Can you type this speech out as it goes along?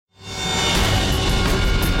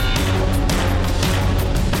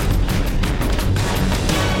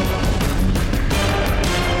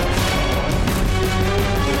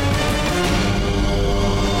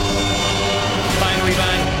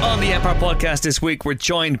podcast this week, we're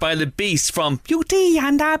joined by the beast from Beauty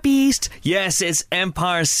and the Beast. Yes, it's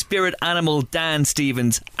Empire's spirit animal Dan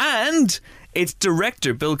Stevens, and it's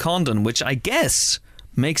director Bill Condon, which I guess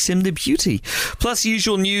makes him the beauty. Plus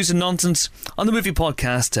usual news and nonsense on the movie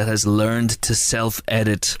podcast that has learned to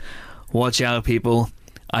self-edit. Watch out, people.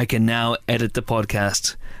 I can now edit the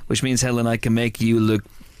podcast, which means, Helen, I can make you look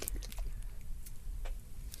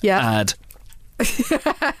bad.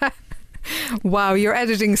 Wow, your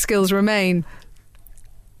editing skills remain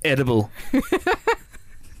edible.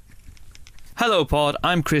 Hello, Pod.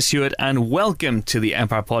 I'm Chris Hewitt, and welcome to the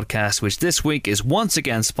Empire Podcast, which this week is once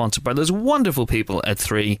again sponsored by those wonderful people at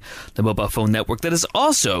 3, the mobile phone network that is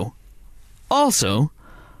also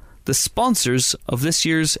the sponsors of this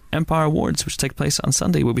year's Empire Awards, which take place on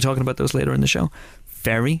Sunday. We'll be talking about those later in the show.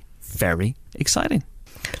 Very, very exciting.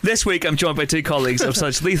 This week I'm joined by two colleagues of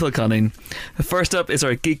such lethal cunning. First up is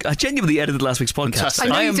our geek. I genuinely edited last week's podcast. I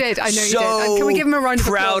know you did. I know you did. And can we give him a round of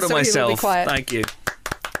applause? Proud of so myself. Be quiet? Thank you.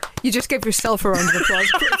 You just gave yourself a round of applause.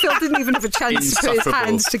 Phil didn't even have a chance to put his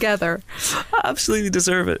hands together. I absolutely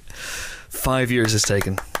deserve it. 5 years it's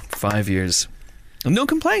taken. 5 years. And no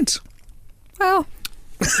complaints. Well.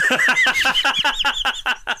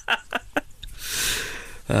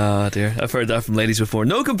 Oh dear, I've heard that from ladies before.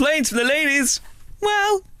 No complaints from the ladies.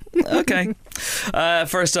 Well, okay.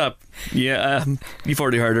 First up, you've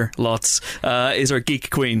already heard her, lots, is our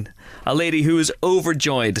geek queen. A lady who is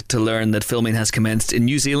overjoyed to learn that filming has commenced in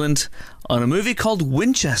New Zealand on a movie called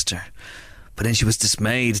Winchester. But then she was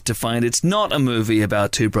dismayed to find it's not a movie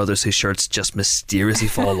about two brothers whose shirts just mysteriously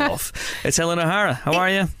fall off. It's Helen O'Hara. How are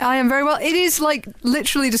you? I am very well. It is like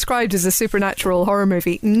literally described as a supernatural horror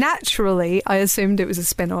movie. Naturally, I assumed it was a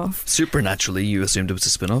spin-off. Supernaturally, you assumed it was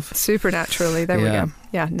a spin-off? Supernaturally, there we go.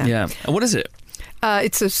 Yeah, no. Yeah. And what is it?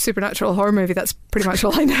 It's a supernatural horror movie. That's pretty much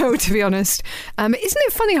all I know, to be honest. Isn't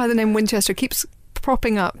it funny how the name Winchester keeps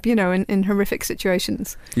propping up, you know, in horrific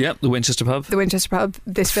situations? Yep, the Winchester pub. The Winchester pub,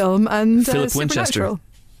 this film, and Philip Winchester.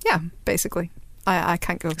 Yeah, basically. I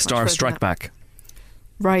can't go much Star further Strike than that. Back.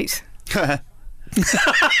 Right.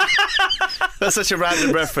 That's such a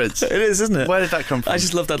random reference. It is, isn't it? Where did that come from? I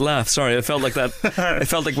just love that laugh. Sorry, it felt like that. It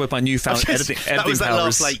felt like with my newfound editing that was that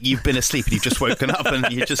powers. laugh like you've been asleep and you've just woken up and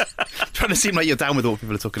you're just trying to seem like you're down with what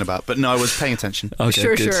people are talking about. But no, I was paying attention.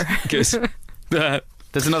 Okay, sure. Good.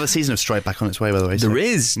 There's another season of Strike Back on its way, by the way. There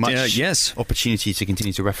is. Much yes. opportunity to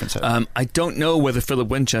continue to reference it. I don't know whether Philip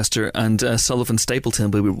Winchester and Sullivan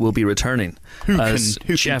Stapleton will be returning as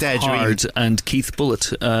Jeff Hard and Keith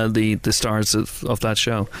Bullitt, the stars of that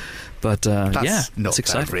show. But that's not it's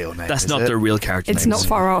exciting. their real name. That's not their real character It's names. not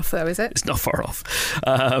far off, though, is it? It's not far off.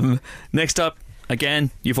 Next up.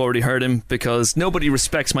 Again, you've already heard him because nobody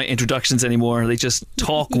respects my introductions anymore. They just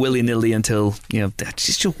talk willy-nilly until,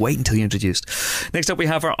 just wait until you're introduced. Next up, we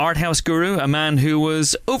have our art house guru, a man who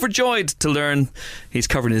was overjoyed to learn he's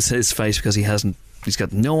covering his face because he's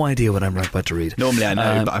got no idea what I'm about to read. Normally I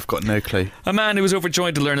know, but I've got no clue. A man who was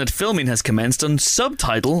overjoyed to learn that filming has commenced on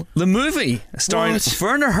Subtitle, the movie, starring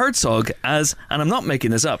Werner Herzog as, and I'm not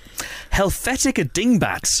making this up, Helvetica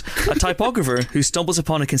Dingbats, a typographer who stumbles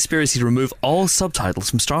upon a conspiracy to remove all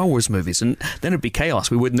subtitles from Star Wars movies, and then it'd be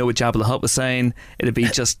chaos. We wouldn't know what Jabba the Hutt was saying. It'd be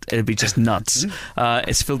just nuts.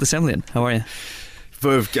 It's Phil DeSemblian. How are you?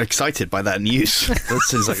 We're excited by that news. That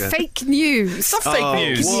seems like fake news. It's not fake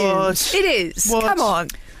news. What? It is.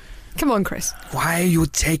 What? Come on, Chris. Why are you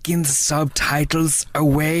taking the subtitles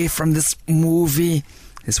away from this movie?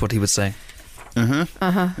 Is what he would say.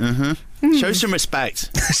 Show some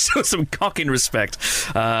respect. Show some cocking respect.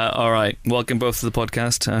 All right. Welcome both to the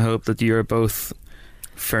podcast. I hope that you're both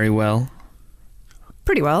very well.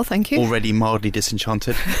 Pretty well, thank you. Already mildly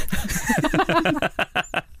disenchanted.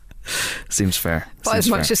 Seems fair. But as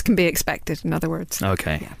much as can be expected, in other words.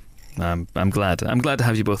 Okay. Yeah. I'm glad. I'm glad to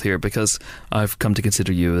have you both here because I've come to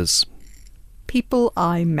consider you as people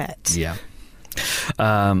I met. Yeah.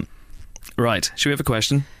 Right. Should we have a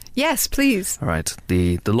question? Yes, please. All right.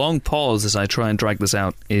 The long pause as I try and drag this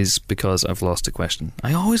out is because I've lost a question.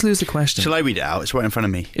 I always lose the question. Shall I read it out? It's right in front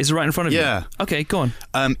of me. Is it right in front of you? Yeah. Okay, go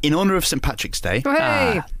on. In honour of St Patrick's Day. Oh,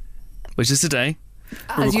 hey. Which is today.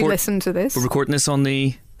 As you listen to this. We're recording this on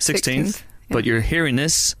the 16th. But you're hearing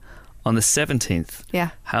this on the 17th. Yeah.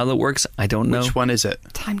 How that works, I don't know. Which one is it?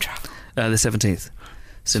 Time travel. The 17th.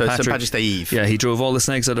 St. Patrick's Day Eve. Yeah, he drove all the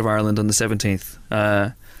snakes out of Ireland on the 17th.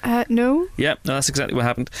 No. Yeah, no, that's exactly what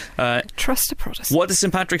happened. Trust a Protestant. What does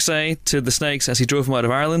St. Patrick say to the snakes as he drove them out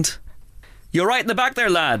of Ireland? You're right in the back there,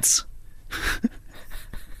 lads.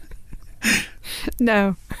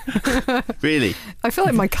 No. Really? I feel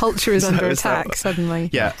like my culture is under Is that- attack suddenly.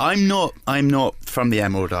 Yeah, I'm not from the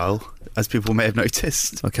Emerald Isle, as people may have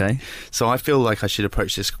noticed. Okay. So I feel like I should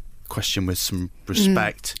approach this question with some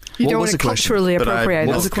respect. You What don't was want to the question? culturally But I appropriate.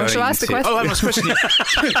 was That's the question. going Ask the to- question. Oh, I'm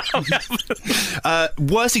not questioning.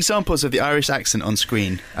 Worst examples of the Irish accent on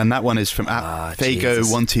screen, and that one is from at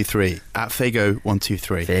Fago123. At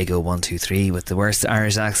Fago123. Fago123 with the worst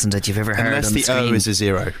Irish accent that you've ever heard Unless on the screen. O is a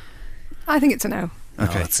 0. I think it's a no.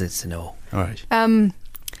 Okay. No, it's a no. All right.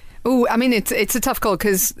 Oh, I mean, it's a tough call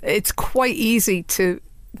because it's quite easy to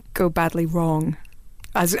go badly wrong,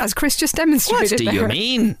 as Chris just What demonstrated. do you there.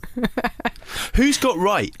 mean? Who's got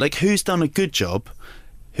right? Like, who's done a good job?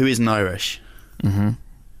 Who isn't Irish in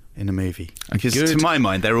a movie? Because to my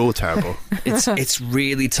mind, they're all terrible. It's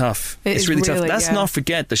really tough. It It's is really tough. really, Let's yeah. not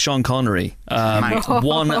forget that Sean Connery Mate.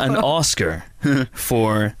 won an Oscar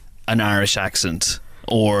for an Irish accent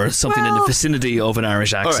or something in the Well- vicinity of an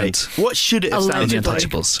Irish All right. accent. What should it have sounded Allegedly. like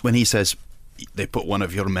Untouchables. when he says they put one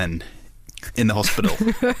of your men in the hospital?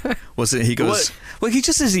 Was it? He goes. What? Well, he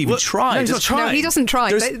just hasn't even What? tried. No, he's not trying. No, he doesn't try.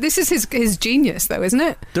 There's- This is his genius, though, isn't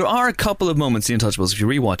it? There are a couple of moments in Untouchables, if you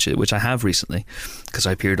rewatch it, which I have recently, because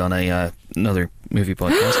I appeared on another movie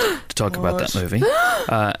podcast to talk about that movie.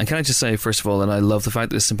 And can I just say, first of all, that I love the fact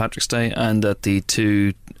that it's St. Patrick's Day and that the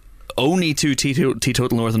only two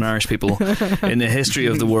teetotal Northern Irish people in the history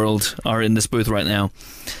of the world are in this booth right now,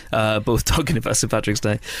 both talking about St. Patrick's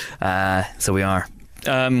Day. So we are.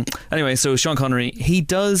 Anyway, so Sean Connery, he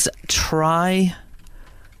does try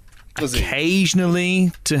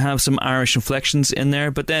occasionally to have some Irish inflections in there,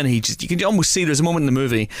 but then you can almost see there's a moment in the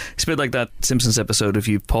movie, it's a bit like that Simpsons episode, if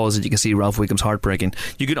you pause it you can see Ralph Wiggum's heart breaking.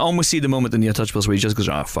 You can almost see the moment in the Untouchables where he just goes,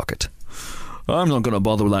 fuck it, I'm not going to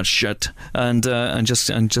bother with that shit, and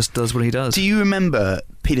just does what he does. Do you remember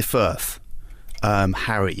Peter Firth,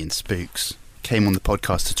 Harry in Spooks, came on the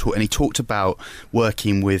podcast to talk, and he talked about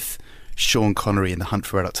working with Sean Connery in The Hunt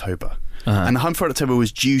for Red October. And The Hunt for Red October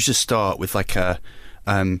was due to start with like a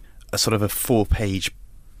sort of a 4-page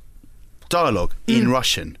dialogue in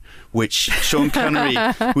Russian, which Sean Connery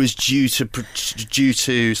was due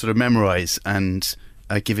to sort of memorise and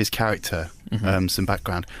give his character some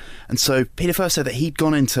background. And so Peter Firth said that he'd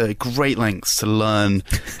gone into great lengths to learn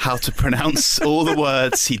how to pronounce all the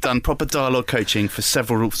words. He'd done proper dialogue coaching for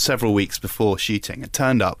several weeks before shooting. It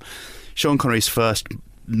turned up, Sean Connery's first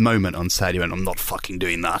moment on set, he went, I'm not fucking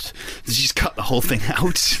doing that. He just cut the whole thing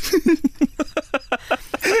out.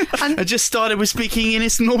 And just started with speaking in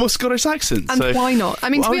his normal Scottish accent. And so, why not? I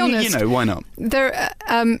mean, to be honest, you know, why not? there.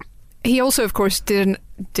 He also, of course, did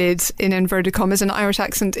in inverted commas an Irish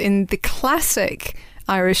accent in the classic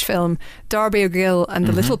Irish film Darby O'Gill and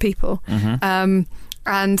the Little People.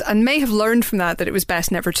 And may have learned from that it was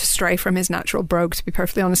best never to stray from his natural brogue, to be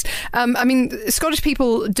perfectly honest. I mean, Scottish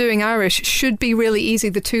people doing Irish should be really easy.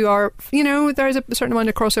 The two are, there's a certain amount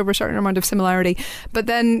of crossover, a certain amount of similarity. But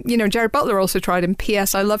then, Jared Butler also tried in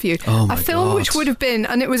P.S. I Love You. Oh my a film God. which would have been,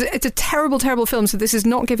 and it's a terrible, terrible film, so this is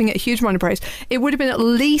not giving it a huge amount of praise. It would have been at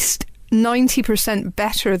least 90%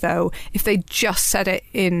 better, though, if they just said it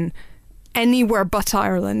in anywhere but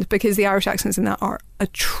Ireland, because the Irish accents in that are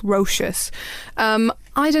atrocious.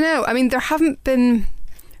 I don't know. I mean, there haven't been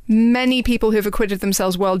many people who've acquitted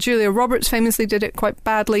themselves well. Julia Roberts famously did it quite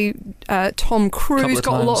badly. Tom Cruise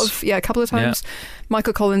got a couple of times.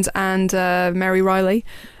 Michael Collins and Mary Riley.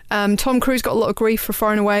 Tom Cruise got a lot of grief for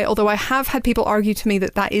Far and Away, although I have had people argue to me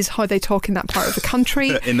that is how they talk in that part of the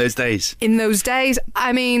country. In those days. In those days,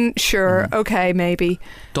 I mean, sure, okay, maybe.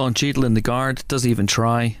 Don Cheadle in The Guard doesn't even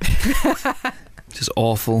try. Just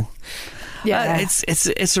awful. Yeah.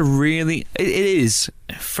 It's a really, it is,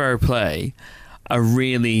 fair play, a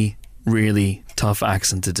really, really tough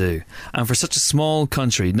accent to do. And for such a small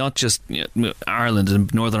country, not just Ireland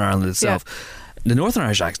and Northern Ireland itself, the Northern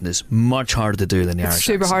Irish accent is much harder to do than the Irish accent.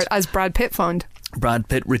 Super hard, as Brad Pitt found. Brad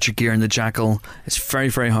Pitt, Richard Gere in The Jackal. It's very,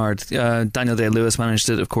 very hard. Daniel Day-Lewis managed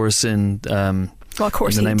it, of course, in Well, of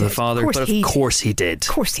course In the he Name did. of the Father. Of course But he of did. course he did. Of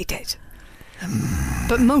course he did.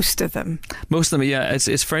 But most of them. Most of them, yeah.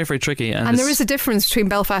 It's very, very tricky. And there is a difference between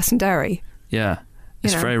Belfast and Derry. Yeah.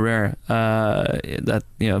 It's You know. very rare that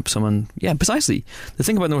someone. Yeah, precisely. The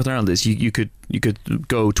thing about Northern Ireland is you could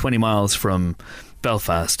go 20 miles from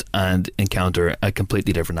Belfast and encounter a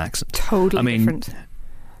completely different accent. Totally different.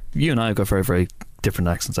 You and I have got very, very different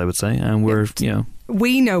accents, I would say, and we're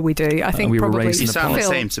We know we do. I think we were probably. raised in You sound the Phil,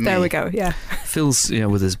 same to me. There we go. Yeah. Phil's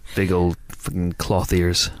with his big old fucking cloth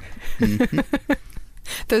ears.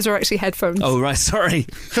 Those are actually headphones. Oh right, sorry.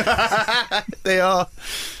 They are.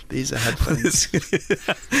 These are headphones.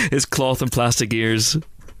 His cloth and plastic ears.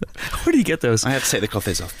 Where do you get those? I had to take the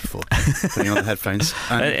clothes off before putting on the headphones.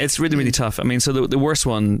 It's really, really tough. I mean, so the worst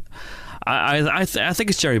one, I think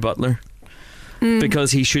it's Jerry Butler,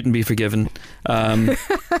 because he shouldn't be forgiven.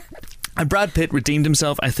 And Brad Pitt redeemed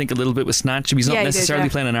himself, I think, a little bit with Snatch. He's not necessarily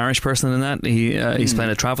playing an Irish person in that. He's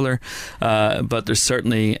playing a traveller, but there's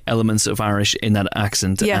certainly elements of Irish in that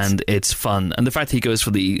accent, and it's fun. And the fact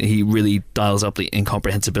that he really dials up the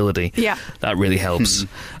incomprehensibility, that really helps.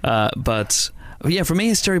 But yeah, for me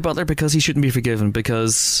it's Jerry Butler, because he shouldn't be forgiven,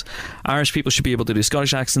 because Irish people should be able to do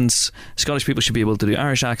Scottish accents, Scottish people should be able to do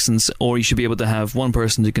Irish accents, or you should be able to have one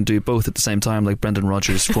person who can do both at the same time, like Brendan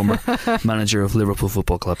Rodgers, former manager of Liverpool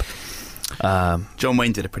Football Club. John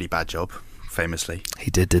Wayne did a pretty bad job, famously. He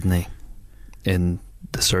did, didn't he? In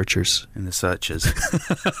The Searchers.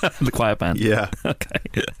 The Quiet Band. Yeah. Okay.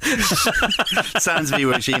 Sans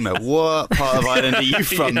Iwo Jima. What part of Ireland are you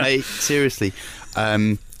from, mate? Seriously.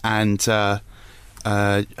 And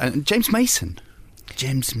James Mason.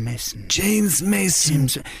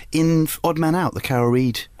 In Odd Man Out, the Carol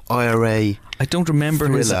Reed IRA. I don't remember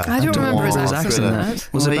his accent.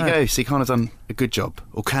 Well, there you go. So he kind of done a good job.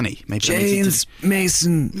 Or can he? Maybe James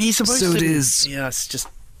Mason. He's supposed so to. It is. Yeah, it's just...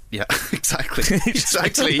 Yeah, exactly.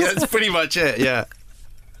 Exactly. Yeah, that's pretty much it, yeah.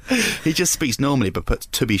 He just speaks normally, but puts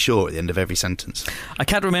 "to be sure" at the end of every sentence. I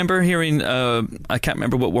can't remember hearing. I can't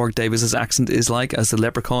remember what Warwick Davis's accent is like as the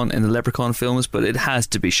Leprechaun in the Leprechaun films, but it has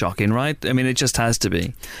to be shocking, right? I mean, it just has to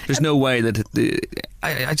be. There's no way that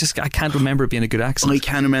I can't remember it being a good accent. I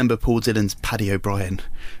can remember Paul Dillon's Paddy O'Brien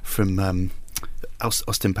from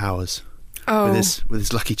Austin Powers. Oh, with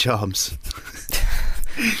his Lucky Charms.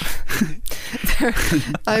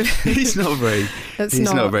 He's not very. He's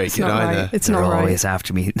not very good either. It's not right. Always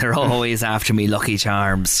after me. They're always after me. Lucky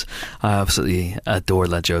Charms. I absolutely adore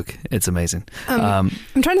that joke. It's amazing. I'm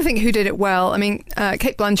trying to think who did it well. I mean,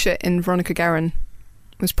 Cate Blanchett in Veronica Guerin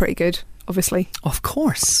was pretty good. Obviously. Of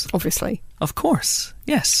course.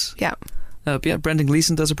 Yes. Yeah. Brendan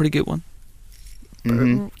Gleeson does a pretty good one.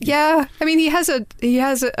 Mm-hmm. Yeah, I mean, he has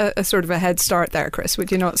a sort of a head start there, Chris.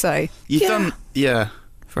 Would you not say? You've done, yeah.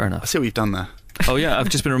 Fair enough. I see what you've done there. Oh yeah, I've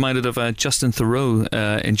just been reminded of Justin Theroux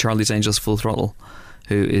in Charlie's Angels Full Throttle,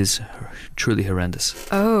 who is truly horrendous.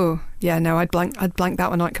 Oh yeah, no, I'd blank that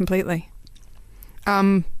one out completely.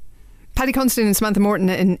 Paddy Considine and Samantha Morton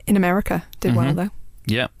in America did well though.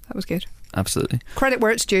 Yeah, that was good. Absolutely. Credit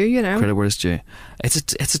where it's due, you know. Credit where it's due. It's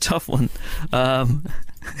a tough one.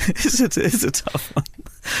 It's a tough one.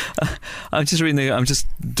 I'm just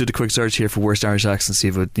did a quick search here for worst Irish accents, see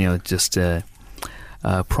if it would just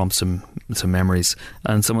prompt some memories.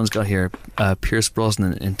 And someone's got here Pierce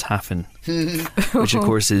Brosnan in Taffin, which of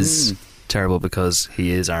course is terrible because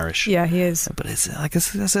he is Irish. Yeah, he is. But it's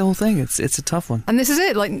that's the whole thing. It's a tough one. And this is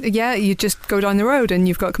it. Like, yeah, you just go down the road and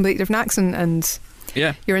you've got a completely different accent and.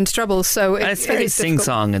 Yeah, you're in trouble. So it's very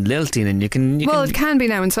sing-song and lilting, and you can. It can be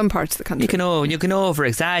now in some parts of the country. You can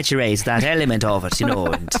over-exaggerate that element of it,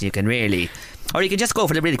 and you can really, or you can just go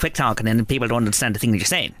for the really quick talk, and then people don't understand the thing that you're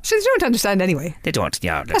saying. So they don't understand anyway. They don't.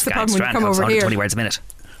 Yeah, that's the problem when you come over here. 120 words a minute.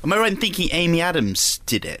 Am I right in thinking Amy Adams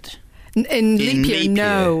did it? In Leap Year,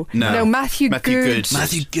 no, Matthew Good did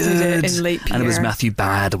it in Leap Year. And it was Matthew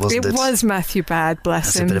Bad, wasn't it? It was Matthew Bad,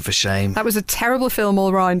 bless him. That's a bit of a shame. That was a terrible film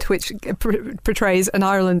all round, which portrays an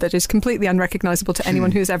Ireland that is completely unrecognisable to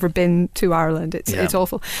anyone who's ever been to Ireland. It's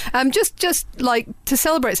awful. Just like to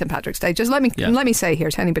celebrate St Patrick's Day, just let me say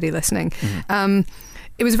here to anybody listening,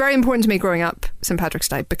 it was very important to me growing up St Patrick's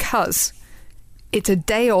Day because it's a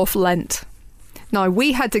day off Lent. Now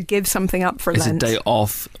we had to give something up for Lent. It's a day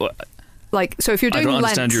off. Like, so if you're doing Lent... I don't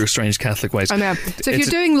understand your strange Catholic ways. I know. So if you're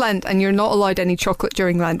doing Lent and you're not allowed any chocolate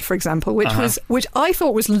during Lent, for example, which I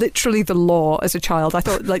thought was literally the law as a child. I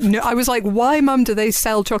thought, I was like, why, Mum, do they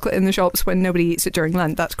sell chocolate in the shops when nobody eats it during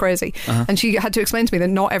Lent? That's crazy. And she had to explain to me that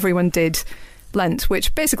not everyone did Lent,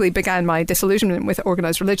 which basically began my disillusionment with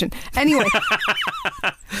organised religion. Anyway,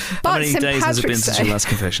 how many days has it been since your last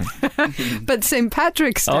confession? But St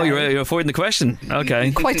Patrick's Day. Oh, you're avoiding the question.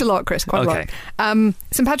 Okay, quite a lot, Chris. Quite a lot.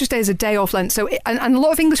 St Patrick's Day is a day off Lent, so and a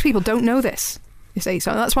lot of English people don't know this. You see,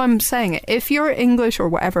 so that's why I'm saying it. If you're English or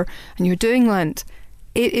whatever and you're doing Lent,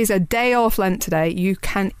 it is a day off Lent today. You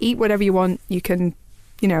can eat whatever you want. You can,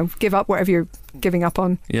 give up whatever you're giving up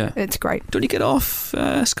on. Yeah, it's great. Don't you get off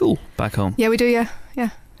school back home? Yeah, we do. Yeah.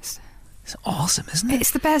 It's awesome, isn't it?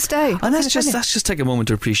 It's the best day. And let's just take a moment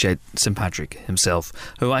to appreciate St Patrick himself,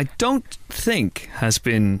 who I don't think has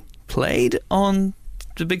been played on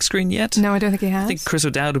the big screen yet. No, I don't think he has. I think Chris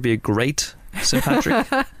O'Dowd would be a great St Patrick.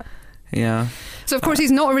 Yeah. So of course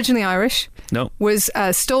he's not originally Irish. No. Was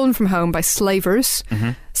stolen from home by slavers,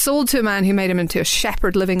 sold to a man who made him into a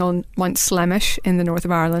shepherd living on Mount Slemish in the north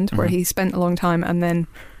of Ireland, where he spent a long time and then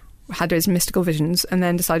had his mystical visions and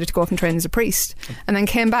then decided to go off and train as a priest and then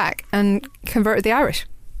came back and converted the Irish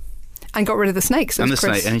and got rid of the snakes. And he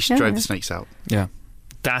drove the snakes out. Yeah.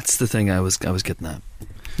 That's the thing I was getting at.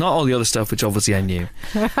 Not all the other stuff, which obviously I knew.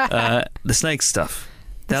 The snake stuff.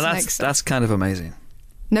 That's kind of amazing.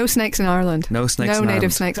 No snakes in Ireland. No snakes in native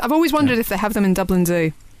Ireland. snakes. I've always wondered if they have them in Dublin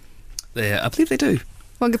Zoo. I believe they do.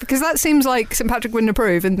 Well, because that seems like St. Patrick wouldn't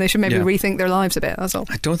approve and they should maybe rethink their lives a bit, that's all.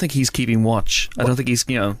 I don't think he's keeping watch. I don't think he's,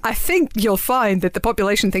 I think you'll find that the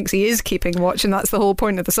population thinks he is keeping watch, and that's the whole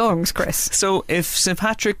point of the songs, Chris. So if St.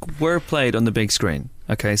 Patrick were played on the big screen,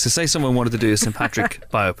 okay, so say someone wanted to do a St. Patrick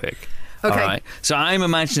biopic. Okay. All right. So I'm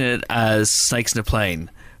imagining it as Snakes in a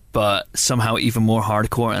Plane, but somehow even more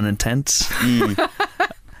hardcore and intense.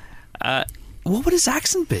 What would his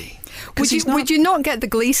accent be? Would you not get the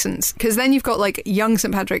Gleasons? Because then you've got like young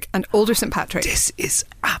St. Patrick and older St. Patrick. This is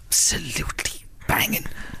absolutely banging.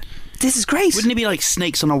 This is great. Wouldn't it be like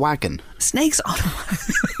Snakes on a Wagon? Snakes on a Wagon.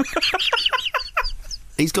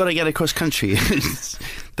 He's got to get across country.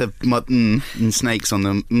 The mutton and snakes on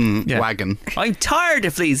the wagon. I'm tired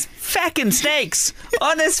of these feckin' snakes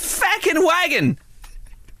on this feckin' wagon.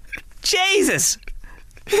 Jesus.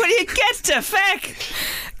 Will you get to feck?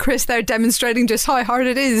 Chris, they're demonstrating just how hard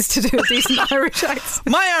it is to do a decent Irish accent.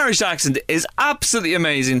 My Irish accent is absolutely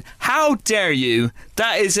amazing. How dare you?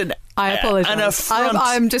 That is I apologise. An affront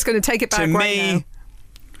I'm just going to take it back to right me. now.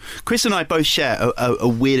 Chris and I both share a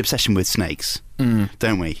weird obsession with snakes,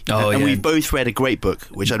 don't we? Oh, and yeah. we've both read a great book,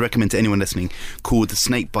 which I'd recommend to anyone listening, called The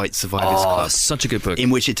Snakebite Survivors Club. Such a good book. In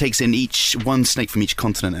which it takes in one snake from each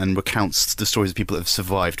continent and recounts the stories of people that have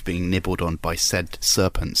survived being nibbled on by said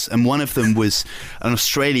serpents. And one of them was an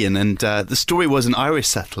Australian, and the story was an Irish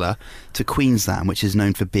settler to Queensland, which is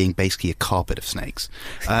known for being basically a carpet of snakes.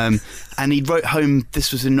 And he wrote home,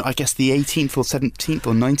 this was in, I guess, the 18th or 17th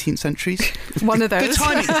or 19th centuries. One of those. The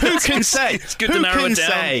timing, who can say? It's good to narrow it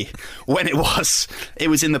down. Say when it was? It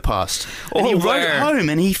was in the past. And he wrote where? home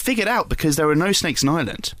and he figured out, because there were no snakes in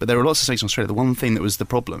Ireland, but there were lots of snakes in Australia, the one thing that was the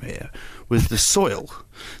problem here was the soil.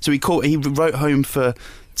 So he wrote home for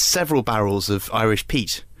several barrels of Irish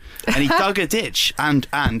peat. And he dug a ditch and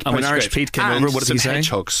when Irish Pete came over, what did he say?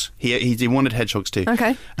 Hedgehogs. He wanted hedgehogs too.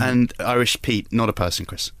 Okay. And Irish Pete, not a person,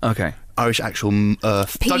 Chris. Okay. Irish actual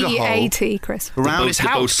earth. Dug a hole P-E-A-T, Chris. around his The boat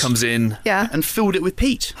house. comes in. Yeah. And filled it with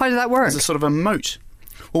peat. How did that work? As a sort of a moat.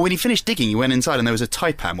 Well, when he finished digging, he went inside and there was a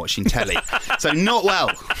taipan watching telly. So not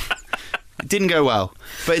well. It didn't go well.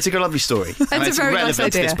 But it's a lovely story. And it's a very relevant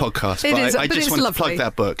nice to this idea. podcast. It is, I but just it's wanted lovely. to plug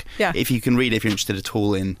that book. Yeah. If you can read it, if you're interested at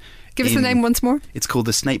all in... Give us the name once more. It's called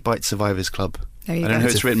The Snakebite Survivors Club. There you I don't go. know who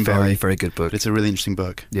It's it's a written very, by. very good book. But it's a really interesting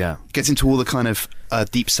book. Yeah. Gets into all the kind of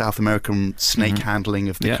deep South American snake handling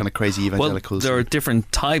of the kind of crazy evangelicals. Well, there are different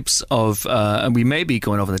types of, and we may be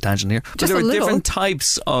going off on a tangent here, but Just there a are little. different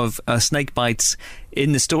types of snake bites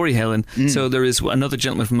in the story, Helen. So there is another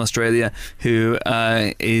gentleman from Australia who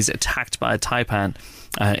is attacked by a taipan.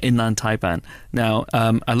 Inland taipan. Now,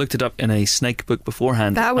 I looked it up in a snake book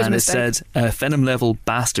beforehand, That was a and it mistake. said venom level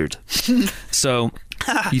bastard. So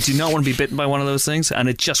you do not want to be bitten by one of those things, and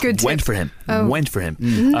it just Good went tip. for him. Oh. Went for him.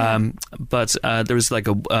 But there was like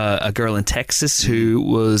a girl in Texas who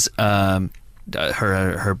was.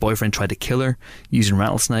 Her boyfriend tried to kill her using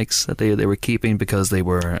rattlesnakes that they were keeping because they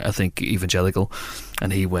were, I think, evangelical,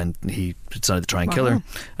 and he decided to try and kill her,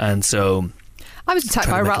 and so. I was attacked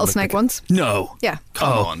by a rattlesnake once. No. Yeah. Come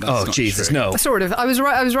on, that's not Jesus, true. no. Sort of. I was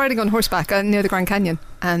riding on horseback near the Grand Canyon,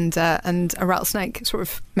 and a rattlesnake sort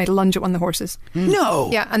of made a lunge at one of the horses. No.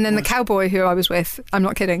 Yeah, and then the cowboy who I was with, I'm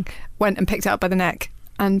not kidding, went and picked it up by the neck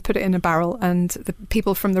and put it in a barrel, and the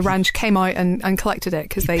people from the ranch came out and collected it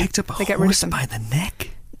because they picked up a get rid of horse them. by the neck.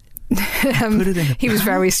 Put it in a he was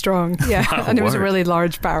very strong. Yeah, My and it was a word. really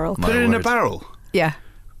large barrel. My Put it in a word. barrel. Yeah.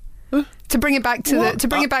 To bring it back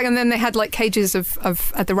it back, and then they had like cages of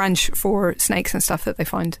at the ranch for snakes and stuff that they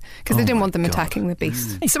found because they didn't want them attacking the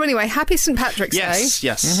beast. So anyway, happy St. Patrick's Yes, Day.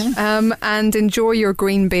 yes. And enjoy your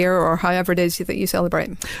green beer or however it is that you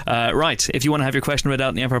celebrate. Right, if you want to have your question read out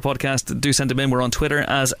in the Empire Podcast, do send them in. We're on Twitter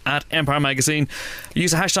as @Empire Magazine.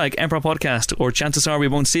 Use the hashtag Empire Podcast, or chances are we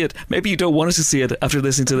won't see it. Maybe you don't want us to see it after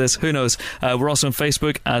listening to this. Who knows? We're also on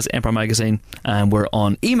Facebook as Empire Magazine, and we're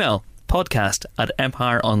on email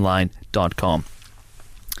podcast@empireonline.com.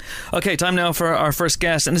 Okay, time now for our first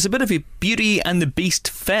guest, and it's a bit of a Beauty and the Beast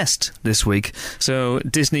fest this week. So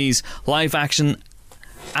Disney's live action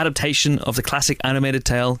adaptation of the classic animated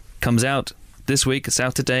tale comes out this week. It's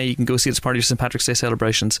out today. You can go see it as part of your St. Patrick's Day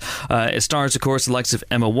celebrations. It stars, of course, the likes of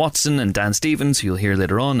Emma Watson and Dan Stevens, who you'll hear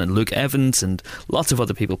later on, and Luke Evans, and lots of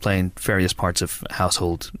other people playing various parts of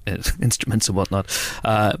household instruments and whatnot.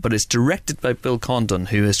 But it's directed by Bill Condon,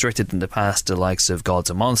 who has directed in the past the likes of Gods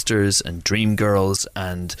and Monsters and Dreamgirls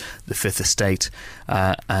and The Fifth Estate,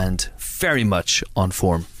 and very much on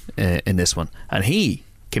form in this one. And he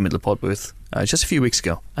came into the pod booth just a few weeks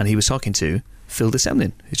ago, and he was talking to Phil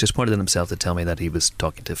DeSemlin, who's just pointed at himself to tell me that he was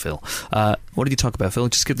talking to Phil. What did you talk about, Phil?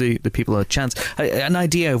 Just give the people a chance, an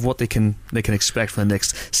idea of what they can expect for the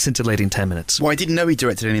next scintillating 10 minutes. Well, I didn't know he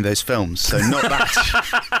directed any of those films, so not that.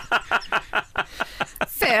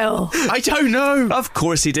 Phil. I don't know. Of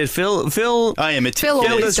course he did. Phil. I am Phil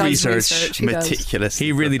always does does research. meticulous.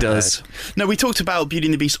 He really does. No, we talked about Beauty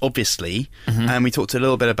and the Beast, obviously, and we talked a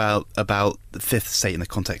little bit about the Fifth Estate in the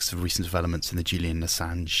context of recent developments in the Julian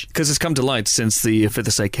Assange. Because it's come to light since the Fifth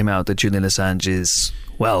Estate came out that Julian Assange is,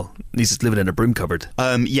 well, he's just living in a broom cupboard.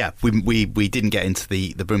 Yeah, we didn't get into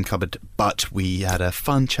the broom cupboard, but we had a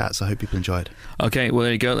fun chat, so I hope people enjoyed. Okay, well,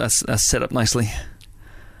 there you go. That's set up nicely.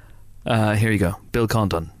 Here you go. Bill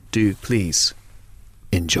Condon. Do please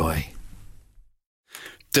enjoy.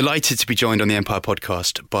 Delighted to be joined on the Empire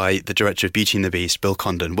podcast by the director of Beauty and the Beast, Bill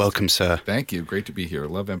Condon. Welcome, sir. Thank you. Great to be here.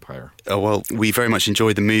 Love Empire. Oh, well, we very much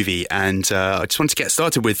enjoyed the movie, and I just wanted to get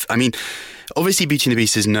started with, I mean, obviously Beauty and the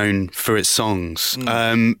Beast is known for its songs.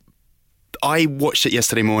 I watched it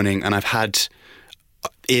yesterday morning, and I've had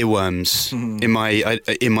earworms in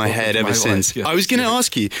my head ever since. Life, yeah. I was going to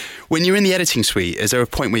ask you, when you're in the editing suite, is there a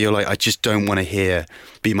point where you're like, I just don't want to hear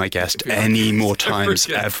Be My Guest any more times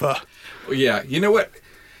ever? Well, yeah, you know what?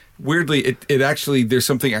 Weirdly, it actually, there's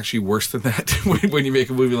something actually worse than that when you make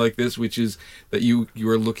a movie like this, which is that you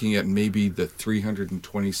are looking at maybe the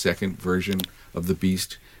 322nd version of The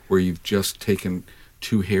Beast, where you've just taken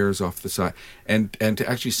 2 hairs off the side, and to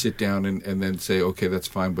actually sit down and then say, okay, that's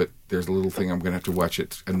fine, but there's a little thing I'm going to have to watch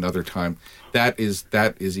it another time. That is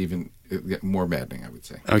even more maddening, I would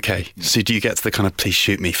say. Okay, so do you get to the kind of please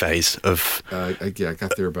shoot me phase of? I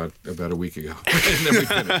got there about a week ago, and then we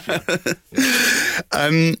finished.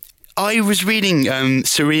 Yeah. I was reading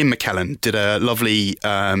Sir Ian McKellen did a lovely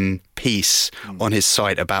piece on his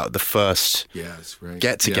site about the first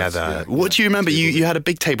get together. Yes, what do you remember? You had a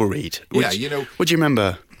big table read. What do you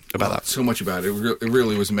remember about that? So much about it. It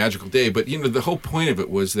really was a magical day. But the whole point of it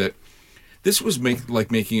was that this was like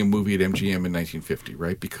making a movie at MGM in 1950,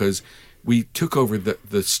 right? Because we took over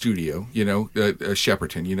the studio,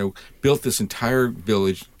 Shepperton, built this entire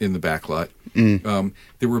village in the backlot.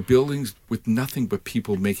 There were buildings with nothing but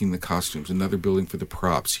people making the costumes, another building for the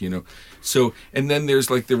props, So, and then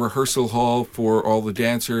there's like the rehearsal hall for all the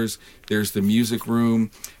dancers. There's the music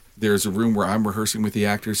room. There's a room where I'm rehearsing with the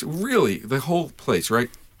actors. Really, the whole place, right?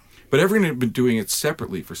 But everyone had been doing it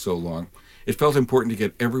separately for so long. It felt important to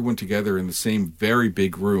get everyone together in the same very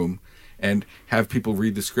big room and have people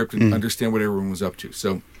read the script and understand what everyone was up to.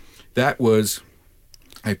 So that was,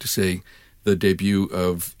 I have to say, the debut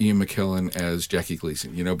of Ian McKellen as Jackie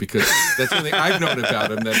Gleason, because that's something I've known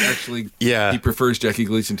about him, that actually he prefers Jackie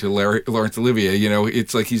Gleason to Laurence Olivier.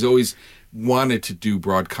 It's like he's always wanted to do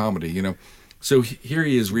broad comedy, So here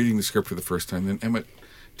he is reading the script for the first time. Then Emma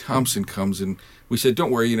Thompson comes and we said,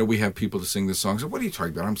 don't worry, we have people to sing this song. So what are you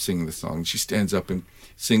talking about? I'm singing the song. And she stands up and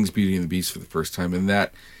sings Beauty and the Beast for the first time. And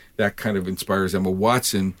that kind of inspires Emma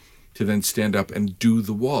Watson to then stand up and do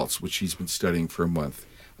the waltz, which she's been studying for a month.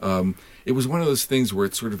 It was one of those things where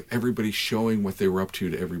it's sort of everybody showing what they were up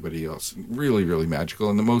to everybody else. Really, really magical.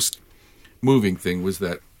 And the most moving thing was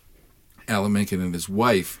that Alan Menken and his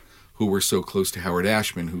wife, who were so close to Howard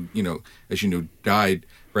Ashman, who, as you know, died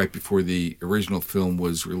right before the original film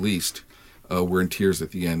was released, were in tears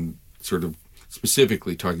at the end, sort of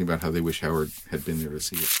specifically talking about how they wish Howard had been there to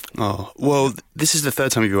see it. Oh, well, this is the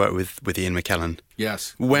third time you've worked with Ian McKellen.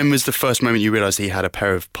 Yes. When was the first moment you realised he had a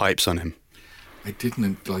pair of pipes on him? I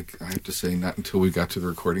didn't, I have to say, not until we got to the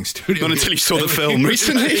recording studio. Not until you saw the film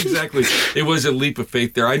recently. Exactly. It was a leap of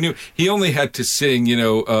faith there. I knew he only had to sing,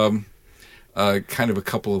 kind of a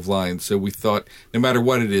couple of lines. So we thought, no matter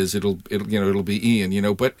what it is, it'll be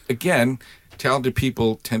Ian, But again, talented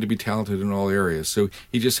people tend to be talented in all areas. So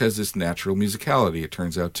he just has this natural musicality, it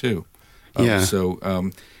turns out, too.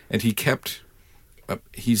 And he kept,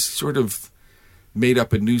 he's sort of made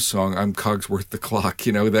up a new song, I'm Cogsworth the Clock,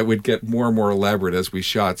 that would get more and more elaborate as we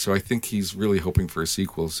shot. So I think he's really hoping for a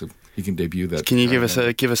sequel so he can debut that. Can you give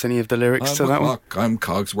us any of the lyrics to that one? I'm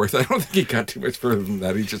Cogsworth. I don't think he got too much further than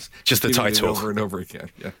that. He just the title over and over again.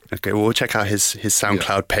 Yeah. Okay, well, we'll check out his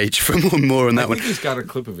SoundCloud page for more on that one. I think he's got a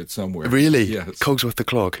clip of it somewhere. Really? Yes. Cogsworth the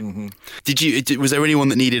Clock. Mm-hmm. Was there anyone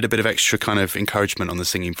that needed a bit of extra kind of encouragement on the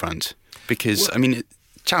singing front? Because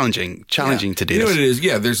challenging to do. You know what it is?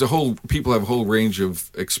 Yeah, people have a whole range of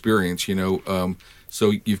experience.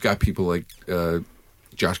 So you've got people like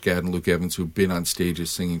Josh Gad and Luke Evans who've been on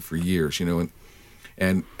stages singing for years.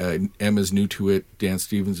 And Emma's new to it. Dan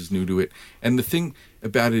Stevens is new to it. And the thing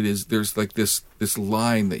about it is, there's like this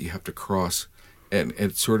line that you have to cross, and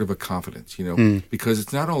it's sort of a confidence. Because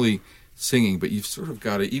it's not only singing, but you've sort of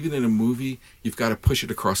got to, even in a movie, you've got to push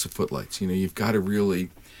it across the footlights. You've got to really,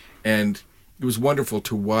 and it was wonderful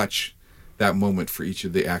to watch that moment for each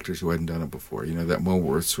of the actors who hadn't done it before. That moment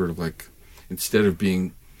where it's sort of like, instead of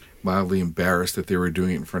being mildly embarrassed that they were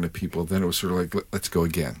doing it in front of people, then it was sort of like, let's go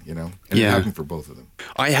again, And it happened for both of them.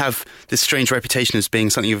 I have this strange reputation as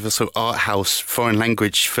being something of a sort of art house, foreign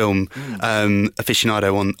language film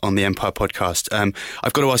aficionado on the Empire podcast.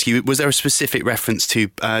 I've got to ask you, was there a specific reference to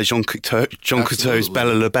Jean Cocteau's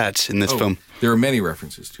Bella Le Bête in this film? There are many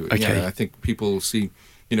references to it. Okay. Yeah, I think people see,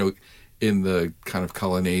 in the kind of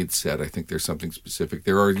colonnade set, I think there's something specific.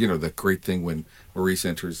 There are, that great thing when Maurice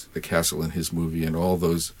enters the castle in his movie, and all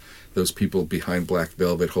those people behind black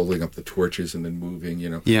velvet holding up the torches and then moving.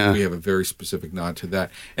 Yeah. We have a very specific nod to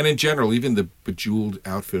that. And in general, even the bejeweled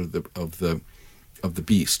outfit of the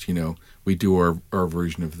beast. We do our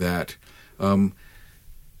version of that. And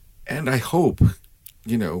I hope,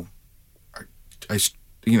 I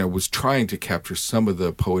was trying to capture some of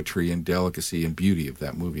the poetry and delicacy and beauty of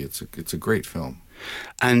that movie. It's a great film.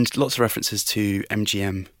 And lots of references to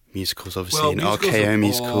MGM musicals, obviously, Well, and musicals RKO of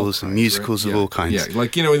musicals all and kinds, musicals right? of all kinds. Yeah,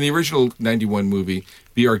 like, in the original 91 movie,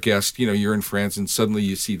 Be Our Guest, you're in France and suddenly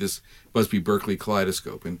you see this Busby Berkeley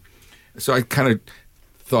kaleidoscope. And so I kind of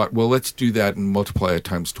thought, well, let's do that and multiply it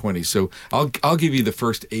times 20. So I'll give you the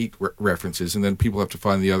first 8 references, and then people have to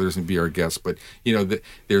find the others and be our guests. But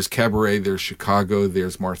there's Cabaret, there's Chicago,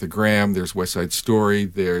 there's Martha Graham, there's West Side Story,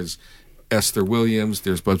 there's Esther Williams,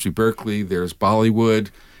 there's Busby Berkeley, there's Bollywood,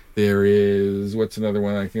 there is, what's another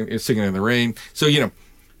one? It's Singing in the Rain. So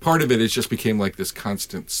part of it just became like this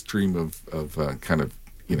constant stream of kind of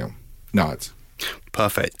nods.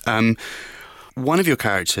 Perfect. One of your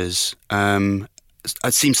characters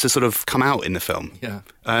seems to sort of come out in the film. Yeah.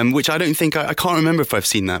 Which I don't think, I can't remember if I've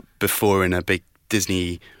seen that before in a big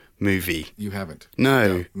Disney movie. You haven't?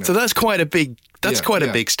 No. So that's quite a big,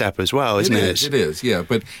 a big step as well, isn't it? It is, yeah.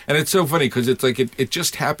 And it's so funny because it's like, it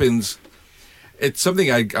just happens. It's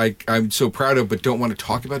something I'm so proud of, but don't want to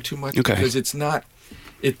talk about too much. Okay. Because it's not,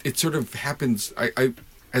 it sort of happens, I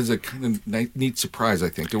as a kind of neat surprise, I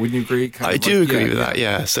think. Wouldn't you agree? I do agree with that,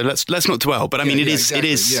 yeah. So let's not dwell. But I mean, it is,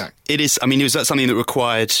 I mean, was that something that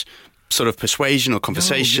required sort of persuasion or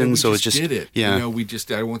conversations, we or just did it? Yeah.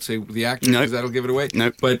 I won't say the actor because that'll give it away.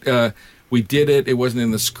 No. But we did it. It wasn't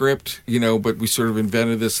in the script, but we sort of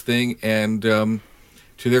invented this thing. And to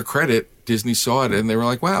their credit, Disney saw it and they were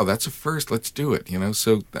like, wow, that's a first. Let's do it.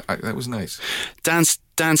 So that was nice.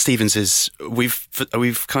 Dan Stevens is, we've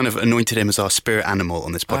kind of anointed him as our spirit animal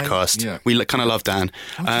on this podcast. We kind of love Dan.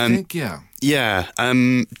 Don't you think? Yeah. Yeah.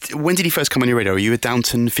 When did he first come on your radar? Were you a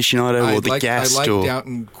Downton aficionado or the guest? I liked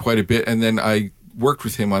Downton quite a bit, and then I worked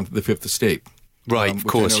with him on The Fifth Estate. Right, of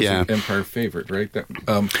course, which I know is an Empire favorite, right?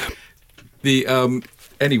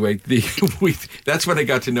 Anyway, that's when I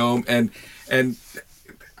got to know him, and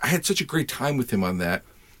I had such a great time with him on that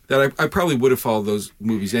I probably would have followed those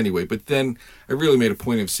movies anyway. But then I really made a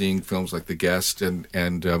point of seeing films like The Guest and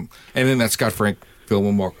then that Scott Frank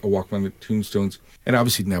film, A Walk on the Tombstones. And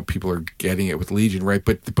obviously now people are getting it with Legion, right?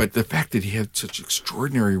 But the fact that he had such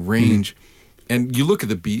extraordinary range, and you look at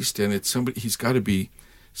the Beast, and it's somebody, he's got to be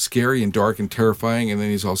scary and dark and terrifying, and then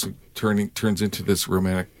he's also turns into this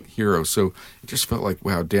romantic hero. So it just felt like,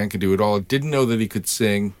 wow, Dan can do it all. I didn't know that he could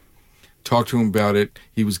sing. Talked to him about it.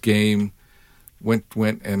 He was game. Went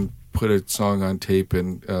and put a song on tape,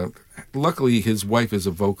 and luckily his wife is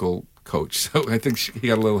a vocal coach, so I think he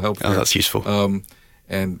got a little help there. Oh, that's useful.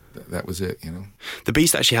 And that was it, The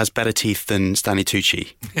Beast actually has better teeth than Stanley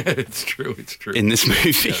Tucci. It's true. In this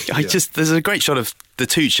movie. There's a great shot of the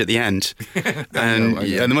Tucci at the end. And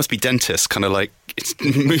there must be dentists kind of like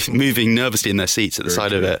moving nervously in their seats at the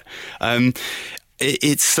side of it.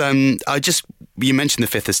 You mentioned The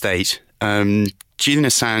Fifth Estate. Julian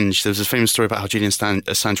Assange, there was a famous story about how Julian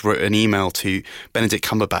Assange wrote an email to Benedict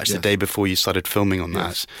Cumberbatch the day before you started filming on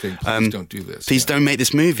that. Saying, please don't do this. Please don't make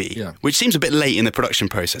this movie. Yeah. Which seems a bit late in the production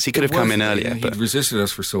process. He could have come in earlier. He resisted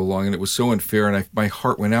us for so long, and it was so unfair, and my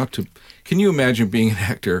heart went out to... Can you imagine being an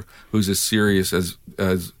actor who's as serious as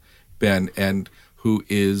Ben, and who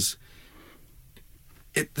is...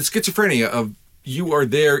 the schizophrenia of you are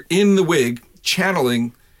there in the wig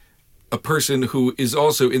channeling a person who is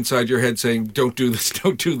also inside your head saying, don't do this,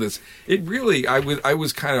 don't do this. It really, I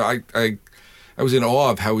was in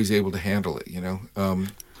awe of how he's able to handle it,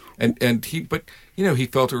 and he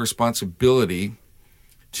felt a responsibility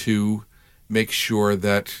to make sure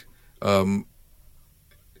that,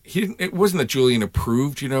 it wasn't that Julian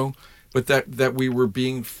approved, but that we were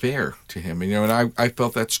being fair to him, and I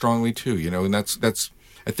felt that strongly too, and that's,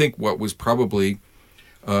 I think what was probably,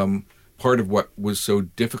 part of what was so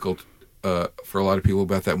difficult for a lot of people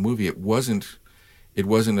about that movie. It wasn't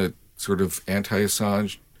a sort of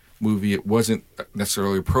anti-Assange movie. It wasn't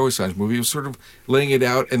necessarily a pro-Assange movie. It was sort of laying it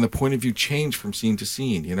out, and the point of view changed from scene to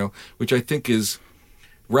scene, which I think is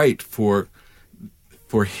right for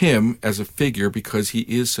him as a figure, because he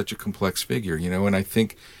is such a complex figure, and I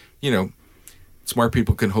think, smart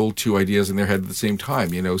people can hold two ideas in their head at the same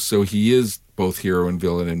time, so he is both hero and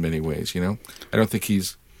villain in many ways, I don't think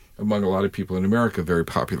he's, among a lot of people in America, very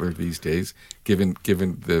popular these days, given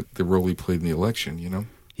the role he played in the election,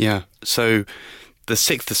 Yeah. So the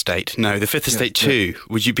Fifth Estate too. Yeah.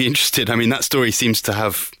 Would you be interested? I mean, that story seems to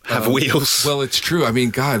have wheels. Well, it's true. I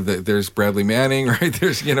mean, God, there's Bradley Manning, right?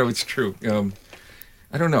 There's, it's true.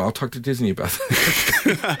 I don't know. I'll talk to Disney about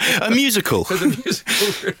that. A musical.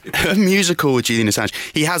 A musical with Julian Assange.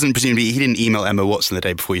 He didn't email Emma Watson the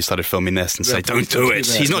day before you started filming this and say, don't do it.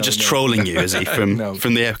 He's not just trolling you, is he, from the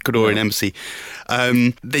Ecuadorian embassy.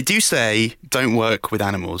 They do say, don't work with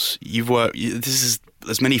animals. This is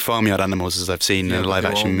as many farmyard animals as I've seen in a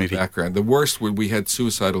live-action movie. Background. The worst was we had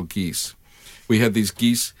suicidal geese. We had these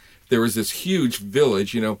geese. There was this huge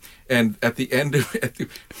village, and at the end of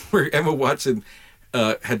where Emma Watson...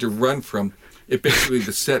 had to run from it. Basically,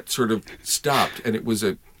 the set sort of stopped, and it was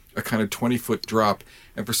a kind of 20-foot drop.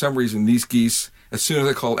 And for some reason, these geese, as soon as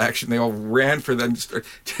I called action, they all ran for them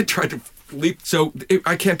to try to leap. So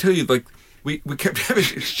I can't tell you, like we kept having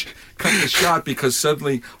to cut the shot because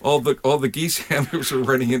suddenly all the geese handlers were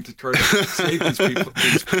running in to try to save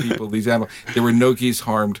these animals. There were no geese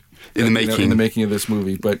harmed in the making of this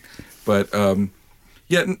movie, but the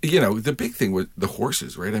big thing was the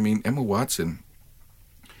horses, right? I mean, Emma Watson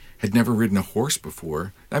had never ridden a horse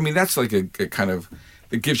before. I mean, that's like a kind of,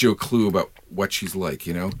 it gives you a clue about what she's like,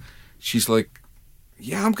 She's like,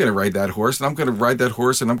 yeah, I'm going to ride that horse, and I'm going to ride that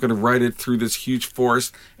horse, and I'm going to ride it through this huge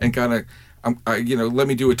forest, and let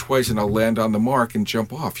me do it twice, and I'll land on the mark and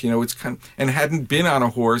jump off. It's kind of, and hadn't been on a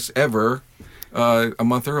horse ever a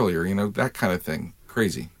month earlier, that kind of thing.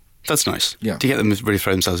 Crazy. That's nice. Yeah. To get them to really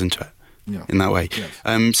throw themselves into it. Yeah. In that way.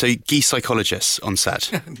 Yes. So geese psychologists on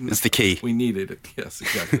set is the key. We needed it. Yes,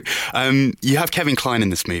 exactly. You have Kevin Kline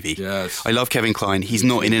in this movie. Yes. I love Kevin Kline. He's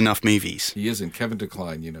not in enough movies. He isn't. Kevin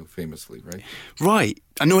Decline, famously, right? Right.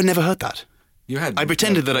 I know I'd never heard that. You had. I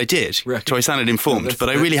pretended that I did, right. So I sounded informed, but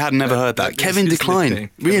I really had never heard that. Kevin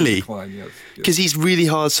Decline, really? Because he's really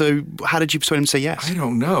hard, so how did you persuade him to say yes? I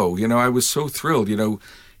don't know. I was so thrilled.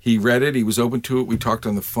 He read it, he was open to it, we talked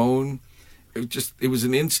on the phone. It was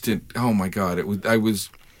an instant, oh my God, I was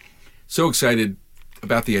so excited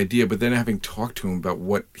about the idea, but then having talked to him about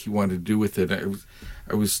what he wanted to do with it,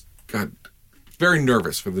 I was very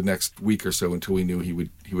nervous for the next week or so until we knew he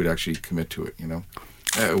would actually commit to it, No,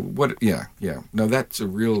 that's a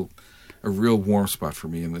real warm spot for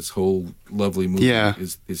me in this whole lovely movie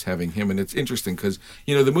is having him. And it's interesting because,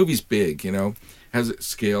 the movie's big, has its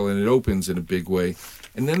scale, and it opens in a big way.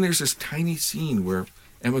 And then there's this tiny scene where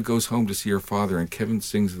Emma goes home to see her father, and Kevin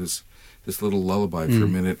sings this little lullaby for a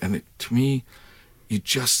minute, and to me, you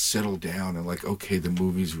just settle down and like, okay, the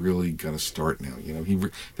movie's really gonna start now.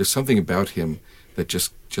 There's something about him that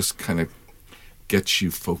just kind of gets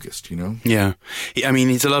you focused. Yeah, I mean,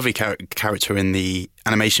 he's a lovely character in the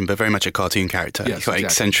animation, but very much a cartoon character. Yes, he's got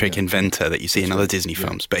eccentric inventor that you see in other Disney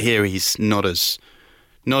films, but here he's not as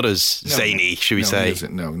zany, should we say? He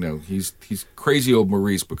isn't. No. He's crazy old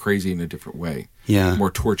Maurice, but crazy in a different way. Yeah. More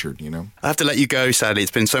tortured, I have to let you go, sadly.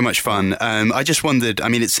 It's been so much fun. I just wondered, I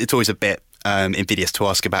mean, it's always a bit invidious to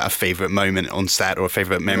ask about a favourite moment on set or a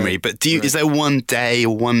favourite memory, but is there one day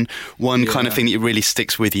or one kind of thing that really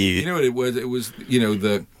sticks with you? You know what it was? It was,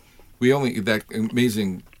 that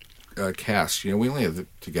amazing cast, we only had it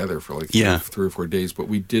together for like 3 or 4 days, but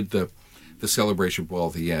we did the celebration ball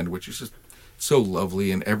at the end, which is just so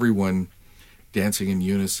lovely, and everyone dancing in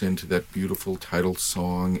unison to that beautiful title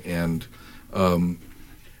song, and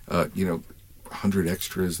 100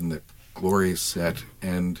 extras in that glorious set,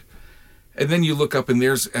 and then you look up and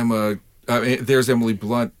there's Emily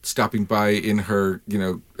Blunt stopping by in her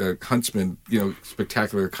huntsman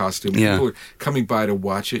spectacular costume. Yeah. People are coming by to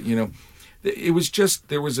watch it. It was just,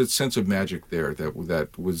 there was a sense of magic there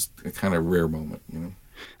that was a kind of rare moment.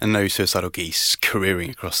 And no suicidal geese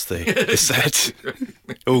careering across the set.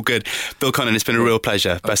 All good. Bill Condon, it's been a real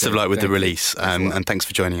pleasure. Best of luck with the release, and thanks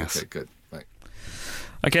for joining us. Okay, good. Bye.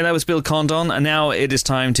 Okay, that was Bill Condon, and now it is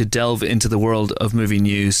time to delve into the world of movie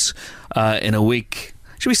news in a week.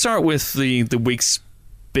 Should we start with the week's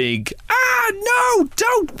big no,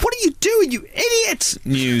 don't, what are you doing, you idiot,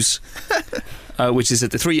 news, which is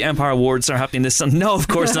that the 3 Empire Awards are happening this Sunday. No, of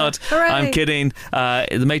course not. I'm kidding.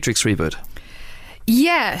 The Matrix reboot.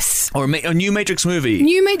 Yes. Or a new Matrix movie.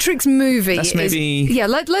 New Matrix movie. That's maybe...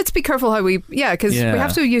 let's be careful how we... because we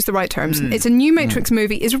have to use the right terms. It's a new Matrix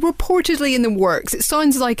movie. It's reportedly in the works. It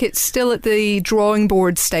sounds like it's still at the drawing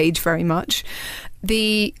board stage very much.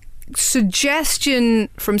 The suggestion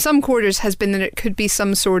from some quarters has been that it could be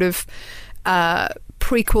some sort of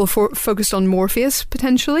prequel focused on Morpheus,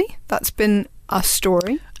 potentially. That's been a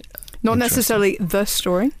story. Not necessarily the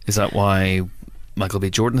story. Is that why Michael B.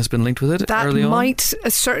 Jordan has been linked with it early on?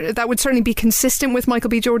 That would certainly be consistent with Michael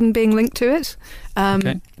B. Jordan being linked to it.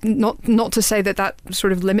 Okay. Not to say that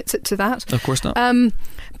sort of limits it to that. Of course not.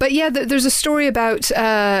 But yeah, there's a story about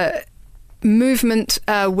movement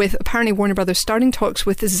with apparently Warner Brothers starting talks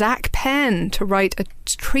with Zach Penn to write a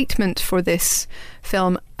treatment for this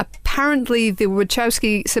film. Apparently the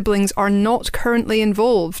Wachowski siblings are not currently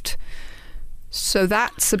involved. So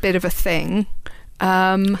that's a bit of a thing.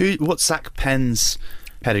 What's Zach Penn's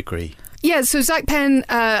pedigree? Yeah, so Zach Penn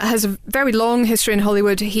has a very long history in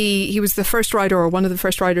Hollywood. He was the first writer, or one of the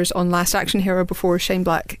first writers, on Last Action Hero before Shane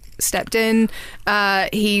Black stepped in.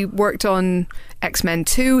 He worked on X-Men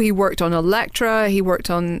 2, he worked on Elektra, he worked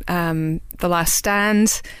on The Last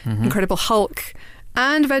Stand, Incredible Hulk,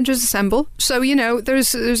 and Avengers Assemble. So,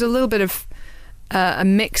 there's a little bit of a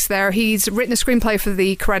mix there. He's written a screenplay for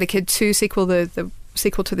the Karate Kid 2 sequel, the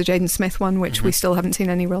sequel to the Jaden Smith one, which we still haven't seen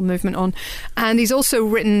any real movement on. And he's also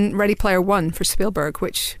written Ready Player One for Spielberg,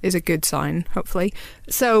 which is a good sign, hopefully.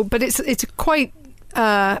 So, but it's quite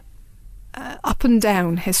up and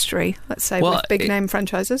down history, let's say, with big name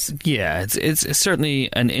franchises. Yeah, it's certainly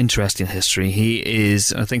an interesting history. He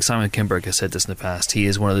is, I think Simon Kinberg has said this in the past, he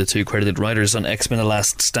is one of the 2 credited writers on X-Men The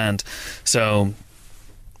Last Stand. So,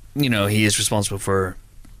 he is responsible for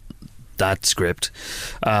that script.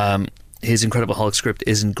 His Incredible Hulk script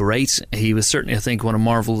isn't great. He was certainly, I think, one of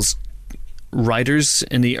Marvel's writers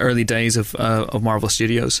in the early days of Marvel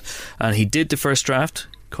Studios, and he did the first draft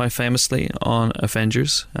quite famously on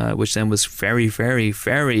Avengers, which then was very, very,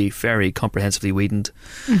 very, very comprehensively weedoned.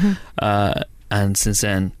 And since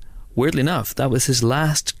then, weirdly enough, that was his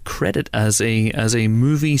last credit as a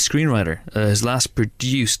movie screenwriter, his last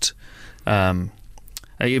produced.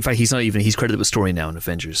 In fact, he's credited with story now in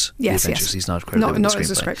Avengers. Yes. He's not credited with the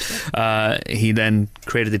as a script. He then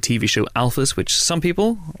created the TV show Alphas, which some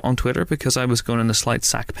people on Twitter, because I was going on a slight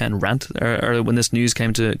Zach Penn rant earlier when this news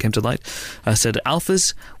came to light, said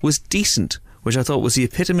Alphas was decent, which I thought was the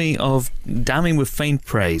epitome of damning with faint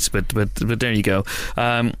praise. But there you go.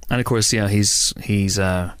 And of course, he's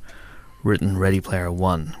written Ready Player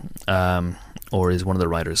One. Or is one of the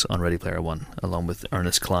writers on Ready Player One, along with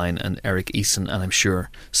Ernest Cline and Eric Eason, and I'm sure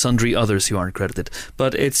sundry others who aren't credited.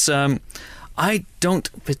 But it's I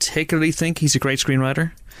don't particularly think he's a great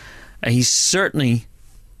screenwriter. He's certainly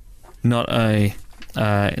not on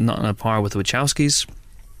a par with the Wachowskis.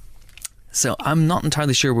 So I'm not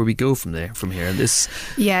entirely sure where we go from here. It's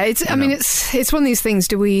it's one of these things.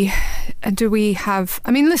 Do we have?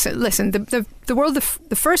 I mean, listen. The world of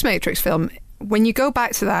the first Matrix film, when you go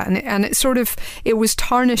back to that, and it was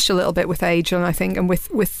tarnished a little bit with age, and I think, and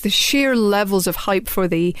with the sheer levels of hype for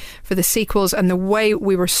the sequels, and the way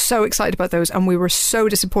we were so excited about those, and we were so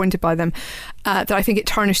disappointed by them, that I think it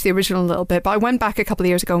tarnished the original a little bit. But I went back a couple of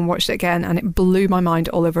years ago and watched it again, and it blew my mind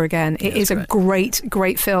all over again. It is a great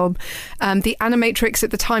film. The Animatrix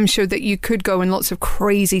at the time showed that you could go in lots of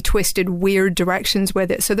crazy, twisted, weird directions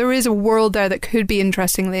with it. So there is a world there that could be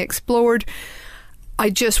interestingly explored.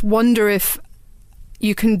 I just wonder if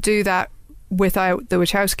you can do that without the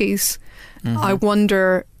Wachowskis. I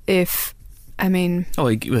wonder if, you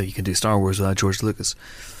can do Star Wars without George Lucas.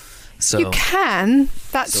 So you can.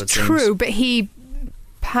 That's true, but he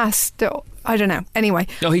passed. I don't know. Anyway,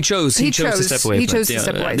 no, he chose to step away. The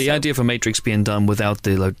so. idea of a Matrix being done without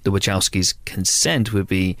the Wachowskis' consent would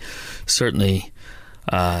be certainly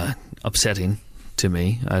upsetting to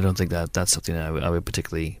me. I don't think that's something I would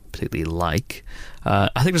particularly like. I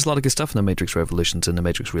think there's a lot of good stuff in The Matrix Revolutions and The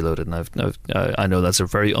Matrix Reloaded, and I know that's a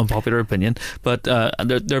very unpopular opinion, but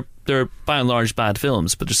they're by and large bad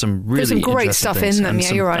films, but there's some really great stuff things, in them.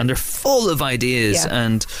 Yeah, you're right, and they're full of ideas. Yeah.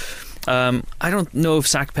 And I don't know if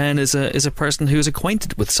Zach Penn is a person who's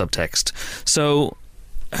acquainted with subtext, so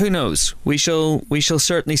who knows? We shall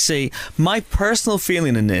certainly see. My personal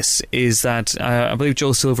feeling in this is that I believe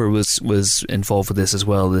Joel Silver was involved with this as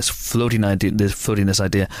well. This floatiness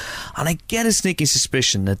idea, and I get a sneaky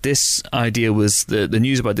suspicion that this idea was the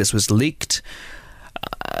news about this was leaked,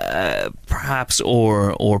 perhaps,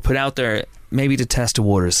 or put out there maybe to test the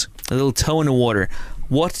waters, a little toe in the water.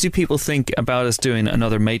 What do people think about us doing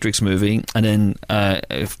another Matrix movie? And then,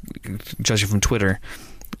 if judging from Twitter,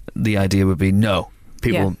 the idea would be no.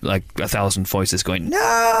 People like 1,000 voices going,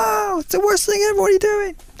 no, it's the worst thing ever. What are you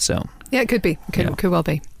doing? So yeah, it could be, could well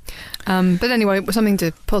be. But anyway, something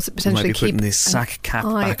to potentially might be keep putting the sack cap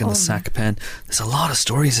back in the sack pen. There's a lot of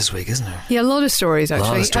stories this week, isn't there? Yeah, a lot of stories actually.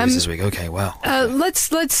 A lot of stories this week. Okay, wow. Let's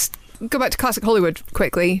go back to classic Hollywood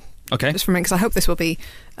quickly. Okay. Just for a minute, because I hope this will be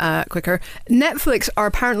quicker. Netflix are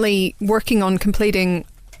apparently working on completing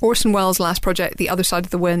Orson Welles' last project, The Other Side of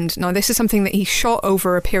the Wind. Now, this is something that he shot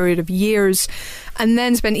over a period of years and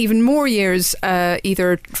then spent even more years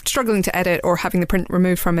either struggling to edit or having the print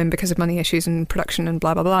removed from him because of money issues and production and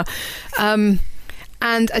blah, blah, blah.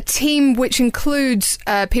 And a team which includes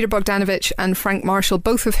Peter Bogdanovich and Frank Marshall,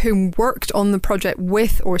 both of whom worked on the project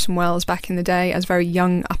with Orson Welles back in the day as very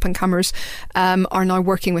young up-and-comers, are now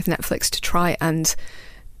working with Netflix to try and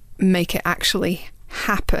make it actually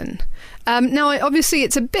happen. Now, obviously,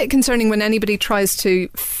 it's a bit concerning when anybody tries to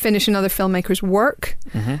finish another filmmaker's work.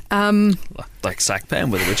 Like Zach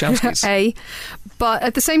Penn with the Wachowskis. But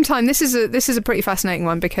at the same time, this is a pretty fascinating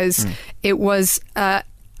one because it was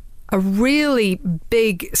a really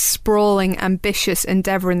big, sprawling, ambitious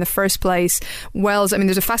endeavour in the first place. Welles, I mean,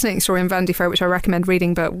 there's a fascinating story in Vanity Fair which I recommend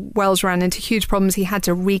reading, but Welles ran into huge problems. He had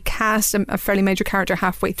to recast a fairly major character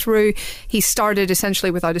halfway through. He started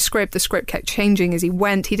essentially without a script. The script kept changing as he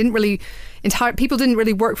went. People didn't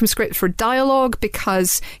really work from script for dialogue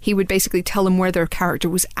because he would basically tell them where their character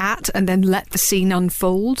was at and then let the scene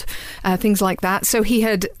unfold, things like that. So he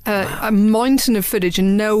had a mountain of footage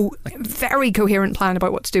and no very coherent plan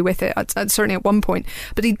about what to do with it, certainly at one point.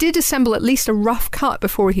 But he did assemble at least a rough cut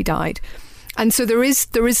before he died. And so there is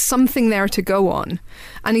something there to go on.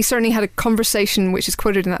 And he certainly had a conversation, which is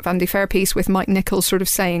quoted in that Vanity Fair piece, with Mike Nichols sort of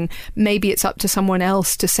saying, maybe it's up to someone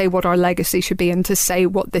else to say what our legacy should be and to say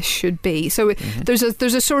what this should be. So there's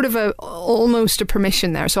a sort of almost a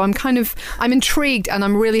permission there. So I'm intrigued, and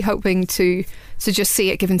I'm really hoping to just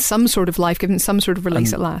see it given some sort of life, given some sort of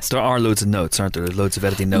release at last. There are loads of notes, aren't there? Loads of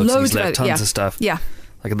editing notes. He's left tons of stuff. Yeah.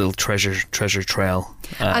 Like a little treasure trail.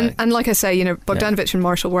 And like I say, Bogdanovich and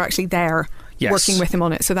Marshall were actually there. Yes. Working with him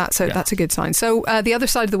on it, so that's a good sign. So The Other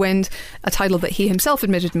Side of the Wind, a title that he himself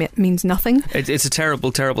admitted means nothing. It's a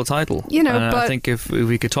terrible but I think if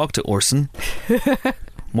we could talk to Orson,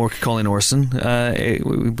 more Colin Orson,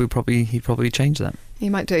 he'd probably change that. He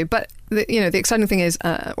might do, but the exciting thing is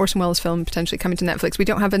Orson Welles' film potentially coming to Netflix. We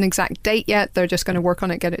don't have an exact date yet. They're just going to work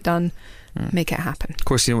on it, get it done, make it happen. Of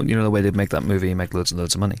course, you know the way they'd make that movie, make loads and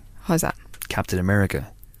loads of money. How's that? Captain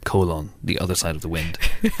America: The Other Side of the Wind.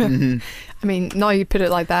 I mean, now you put it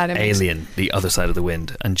like that. Alien: The Other Side of the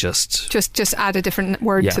Wind, and just add a different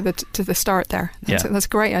word to the start there. That's a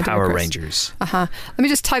great idea. Power Chris. Rangers. Let me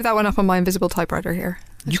just type that one up on my invisible typewriter here.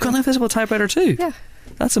 You got an invisible typewriter too? Yeah.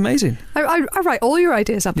 That's amazing. I write all your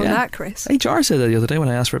ideas up on that, Chris. HR said that the other day when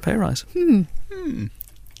I asked for a pay rise. They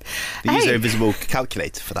used their invisible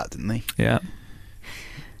calculator for that, didn't they? Yeah.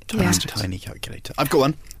 Tiny calculator. I've got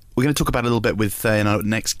one. We're going to talk about it a little bit with our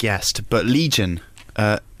next guest, but Legion,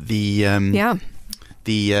 the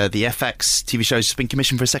FX TV show, has just been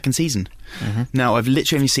commissioned for a second season. Now, I've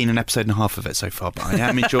literally only seen an episode and a half of it so far, but I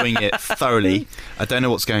am enjoying it thoroughly. I don't know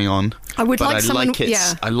what's going on. I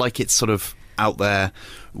like its sort of out there,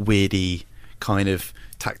 weirdy kind of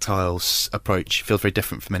tactile approach. Feels very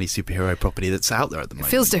different from any superhero property that's out there at the moment.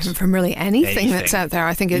 It feels different from really anything that's out there.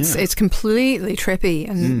 I think it's completely trippy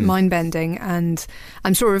and mind-bending, and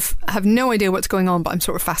I'm sort of have no idea what's going on, but I'm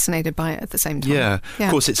sort of fascinated by it at the same time. Yeah.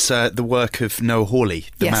 Of course, it's the work of Noah Hawley,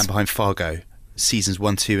 the man behind Fargo, seasons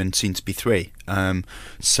 1, 2 and soon to be 3.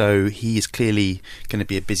 So he is clearly going to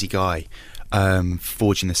be a busy guy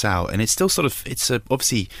forging this out, and it's still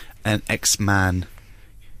obviously an X-Man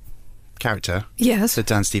character that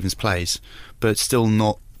Dan Stevens plays, but still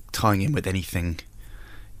not tying in with anything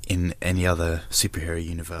in any other superhero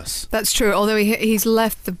universe. That's true, although he's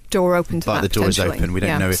left the door open to that. But the door is potentially. open. We don't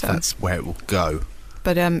Yeah, know if so. that's where it will go.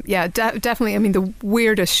 But definitely. I mean, the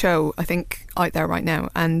weirdest show I think out there right now,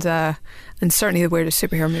 and certainly the weirdest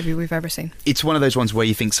superhero movie we've ever seen. It's one of those ones where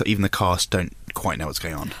you think even the cast don't quite know what's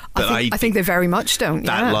going on. But I think they very much don't.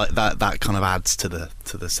 That kind of adds to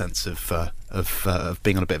the sense of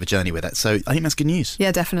being on a bit of a journey with it. So I think that's good news.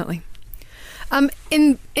 Yeah, definitely.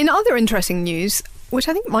 In other interesting news, which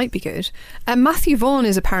I think might be good, Matthew Vaughn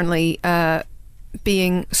is apparently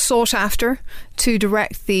being sought after to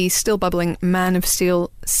direct the still bubbling Man of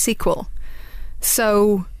Steel sequel.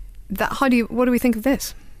 So, what do we think of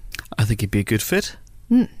this? I think he'd be a good fit.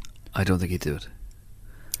 I don't think he'd do it.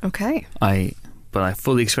 Okay. But I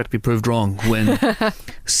fully expect to be proved wrong when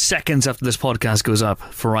seconds after this podcast goes up,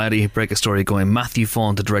 Variety break a story going Matthew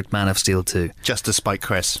Vaughn to direct Man of Steel 2. Just to spite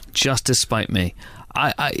Chris. Just to spite me.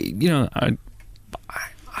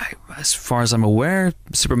 As far as I'm aware,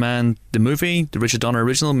 Superman, the movie, the Richard Donner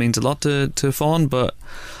original, means a lot to Vaughn, but,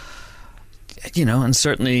 and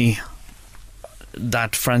certainly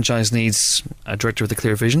that franchise needs a director with a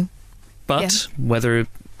clear vision. But whether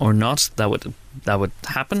or not that would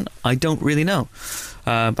happen, I don't really know.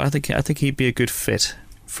 But I think he'd be a good fit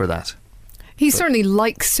for that. He certainly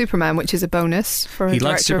likes Superman, which is a bonus for a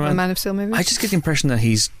director of a Man of Steel movie. I just get the impression that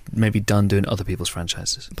he's maybe done doing other people's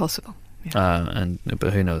franchises. Possible. Yeah.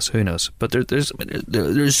 But who knows? But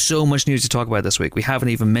there's so much news to talk about this week. We haven't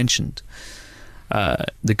even mentioned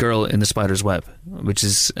The Girl in the Spider's Web, which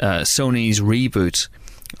is Sony's reboot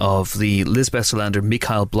of the Lisbeth Salander,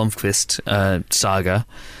 Mikhail Blomkvist saga,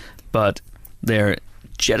 but they're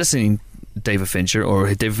jettisoning David Fincher,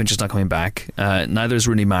 or David Fincher's not coming back. Neither is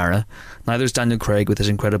Rooney Mara, neither is Daniel Craig with his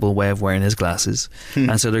incredible way of wearing his glasses.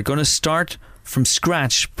 And so they're going to start from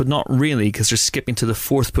scratch, but not really, because they're skipping to the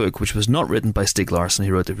fourth book, which was not written by Stieg Larsson,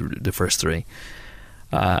 who wrote the first three.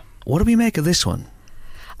 What do we make of this one?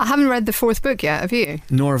 I haven't read the fourth book yet, have you?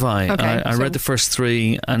 Nor have I. Okay, I read the first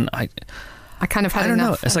three, and I kind of had I don't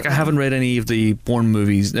enough. know. It's like I haven't read any of the Bourne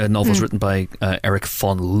movies, novels written by Erich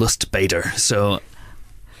von Lustbader. So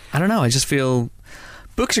I don't know. I just feel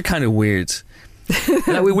books are kind of weird.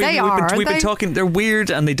 We've been talking. They're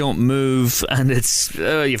weird and they don't move, and it's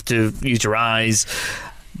you have to use your eyes.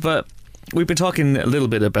 But we've been talking a little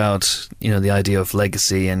bit about the idea of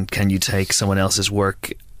legacy and can you take someone else's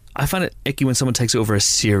work. I find it icky when someone takes over a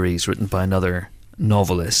series written by another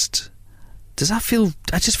novelist. Does that feel?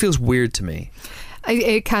 That just feels weird to me.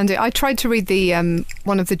 It can do. I tried to read the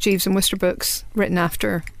one of the Jeeves and Wooster books written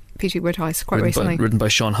after P.G. Wodehouse quite recently. Written by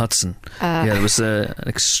Sean Hudson. There was an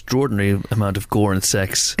extraordinary amount of gore and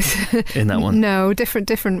sex in that one. No,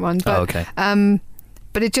 different one. But, okay.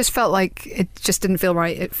 But it just felt like it just didn't feel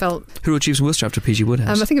right. It felt. Who wrote Jeeves and Wooster after P.G.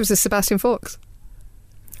 Wodehouse? I think it was Sebastian Faulks.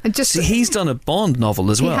 See, he's done a Bond novel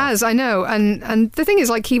as well. He has, I know, and the thing is,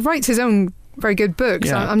 like, he writes his own very good books.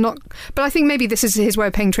 Yeah. I'm not, but I think maybe this is his way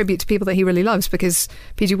of paying tribute to people that he really loves, because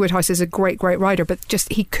P.G. Wodehouse is a great writer, but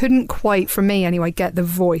just he couldn't quite, for me anyway, get the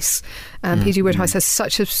voice. P.G. Wodehouse has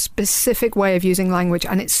such a specific way of using language,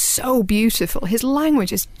 and it's so beautiful. His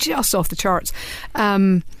language is just off the charts.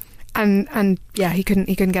 And yeah, he couldn't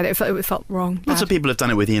get it. It felt wrong. Lots of people have done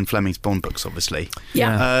it with Ian Fleming's Bond books, obviously.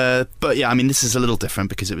 Yeah. But yeah, I mean, this is a little different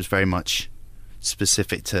because it was very much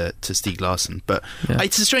specific to Stieg Larsson. But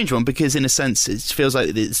it's a strange one because, in a sense, it feels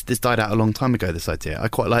like this died out a long time ago, this idea. I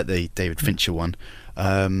quite like the David Fincher one.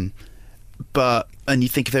 And you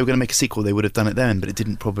think if they were going to make a sequel, they would have done it then, but it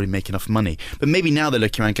didn't probably make enough money. But maybe now they're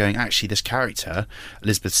looking around going, actually, this character,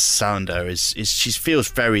 Elizabeth Salander, she feels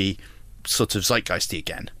very sort of zeitgeisty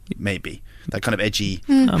again, maybe. That kind of edgy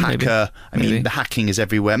hacker. I mean, the hacking is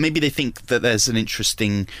everywhere. Maybe they think that there's an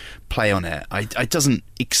interesting play on it. It doesn't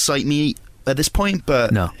excite me at this point,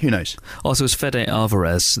 but who knows? Also, it's Fede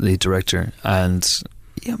Alvarez, the director, and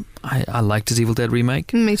I liked his Evil Dead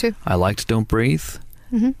remake. Me too. I liked Don't Breathe,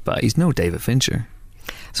 but he's no David Fincher.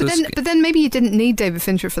 So but then maybe you didn't need David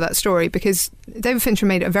Fincher for that story, because David Fincher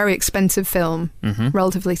made a very expensive film,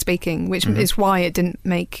 relatively speaking, which is why it didn't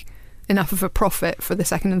make enough of a profit for the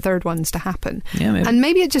second and third ones to happen. And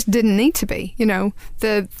maybe it just didn't need to be.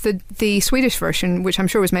 The Swedish version, which I'm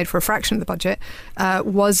sure was made for a fraction of the budget,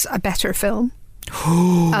 was a better film.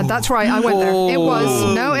 That's right, I went there. It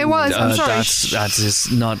was. I'm sorry.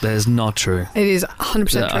 That is not true. It is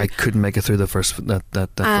 100% true. I couldn't make it through the first first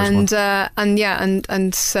one.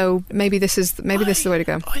 And so maybe this is the way to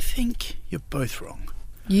go. I think you're both wrong.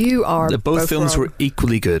 You are Both films wrong. were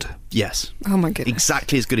equally good. Yes. Oh my goodness.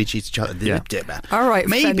 Exactly as good as each other. Yeah. All right,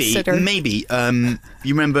 maybe. fence-sitter.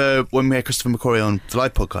 You remember when we had Christopher McQuarrie on the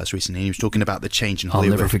live podcast recently? And he was talking about the change in I'll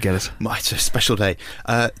Hollywood. never forget it. It's a special day.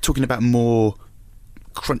 Talking about more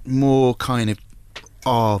kind of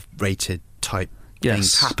R-rated type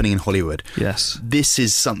things happening in Hollywood. Yes. This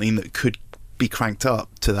is something that could be cranked up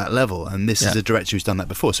to that level, and this is a director who's done that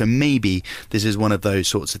before, so maybe this is one of those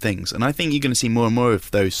sorts of things, and I think you're going to see more and more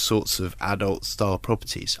of those sorts of adult style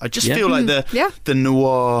properties. I just feel like the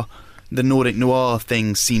Nordic noir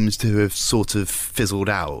thing seems to have sort of fizzled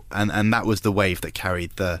out, and that was the wave that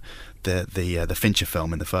carried the Fincher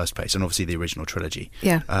film in the first place, and obviously the original trilogy.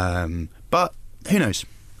 But who knows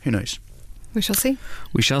We shall see.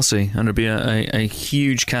 We shall see. And there'll be a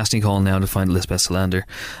huge casting call now to find Lisbeth Salander.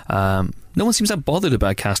 No one seems that bothered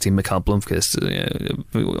about casting Mikhail Blomkvist.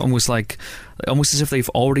 Almost as if they've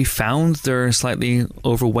already found their slightly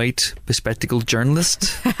overweight, bespectacled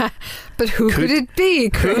journalist. But who could it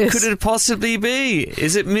be, Chris? Who could it possibly be?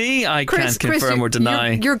 Is it me? I can't confirm or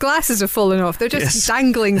deny. Your glasses have fallen off. They're just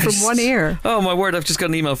dangling from one ear. Oh my word, I've just got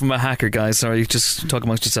an email from a hacker, guys. Sorry, just talk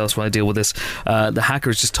amongst yourselves while I deal with this. The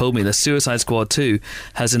hackers just told me that Suicide Squad 2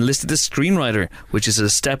 has enlisted a screenwriter, which is a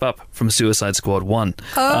step up from Suicide Squad 1.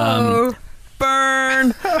 Oh.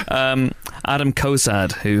 Burn! Adam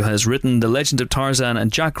Kosad, who has written The Legend of Tarzan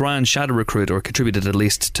and Jack Ryan Shadow Recruit, or contributed at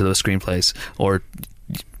least to those screenplays, or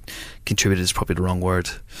contributed is probably the wrong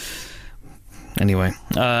word. Anyway,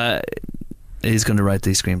 he's going to write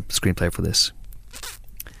the screenplay for this.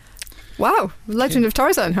 Wow, Legend of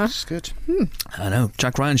Tarzan, huh? That's good. I know.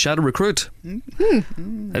 Jack Ryan Shadow Recruit.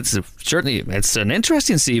 It's an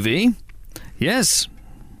interesting CV. Yes.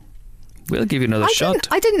 We'll give you another shot.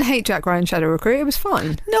 I didn't hate Jack Ryan Shadow Recruit. It was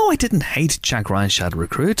fine. No, I didn't hate Jack Ryan Shadow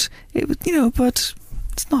Recruit. It was, but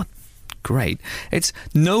it's not great. It's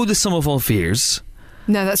Know the Sum of All Fears.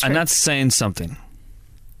 No, that's true. And that's saying something.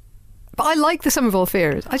 But I like the Sum of All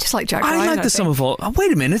Fears. I just like Jack Ryan. I like the Sum of All... Oh,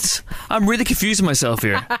 wait a minute. I'm really confusing myself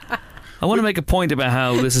here. I want to make a point about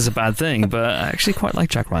how this is a bad thing, but I actually quite like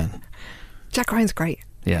Jack Ryan. Jack Ryan's great.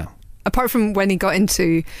 Yeah. Apart from when he got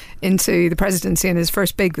into the presidency and his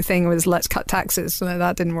first big thing was let's cut taxes. So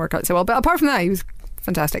that didn't work out so well. But apart from that, he was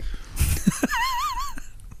fantastic.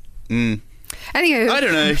 Anyway. I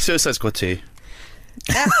don't know. Suicide Squad 2.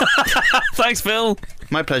 Thanks, Phil.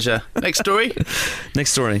 My pleasure. Next story.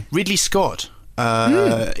 Next story. Ridley Scott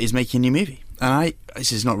is making a new movie. And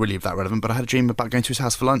this is not really that relevant, but I had a dream about going to his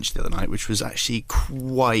house for lunch the other night, which was actually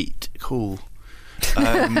quite cool.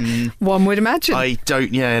 One would imagine. He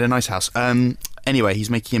had a nice house. Anyway,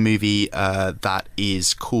 he's making a movie that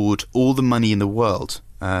is called All the Money in the World.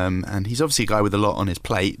 And he's obviously a guy with a lot on his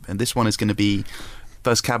plate. And this one is going to be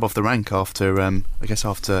first cab off the rank after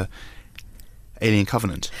Alien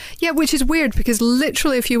Covenant. Yeah, which is weird because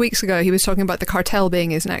literally a few weeks ago he was talking about The Cartel being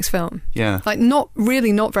his next film. Yeah. Like not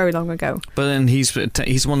very long ago. But then he's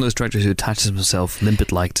one of those directors who attaches himself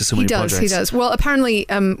limpet-like to so many projects. He does. Well, apparently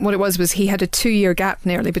what it was he had a 2-year gap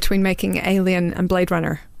nearly between making Alien and Blade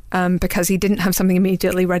Runner because he didn't have something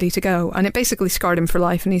immediately ready to go. And it basically scarred him for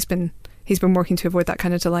life, and he's been working to avoid that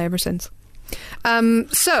kind of delay ever since.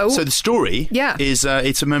 So the story is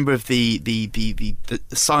it's a member of the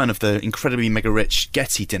scion of the incredibly mega rich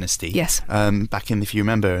Getty dynasty. Yes. Back in, if you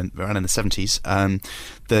remember, around in the 70s,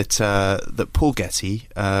 that Paul Getty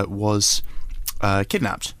was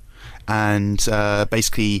kidnapped and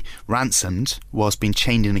basically ransomed whilst being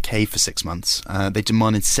chained in a cave for 6 months. They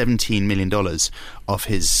demanded $17 million off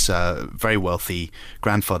his very wealthy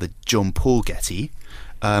grandfather, John Paul Getty.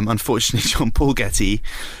 Unfortunately, John Paul Getty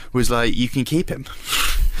was like, "You can keep him."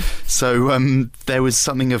 So there was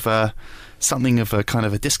something of a kind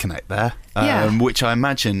of a disconnect there, which I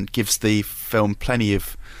imagine gives the film plenty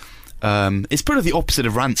of. It's probably the opposite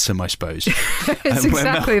of Ransom, I suppose. It's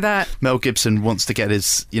exactly that. Mel Gibson wants to get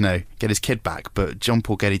his kid back, but John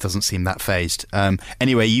Paul Getty doesn't seem that phased.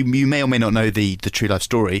 Anyway, you may or may not know the true life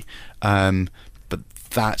story.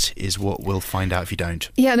 That is what we'll find out if you don't.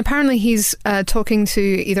 Yeah, and apparently he's talking to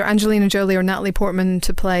either Angelina Jolie or Natalie Portman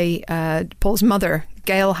to play Paul's mother,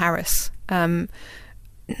 Gail Harris. Natalie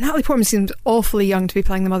Portman seems awfully young to be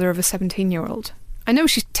playing the mother of a 17-year-old. I know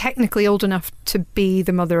she's technically old enough to be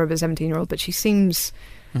the mother of a 17-year-old, but she seems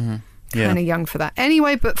kind of young for that.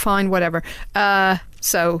 Anyway, but fine, whatever.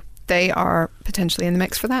 So they are potentially in the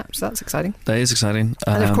mix for that, so that's exciting. That is exciting.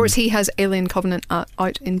 And of course he has Alien Covenant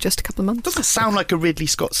out in just a couple of months. Doesn't sound like a Ridley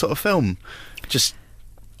Scott sort of film, just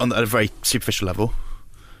at a very superficial level.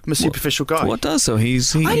 I'm a superficial guy. What does though?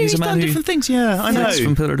 He's a man done who different things. Yeah, I know.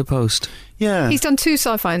 From pillar to post. Yeah, he's done 2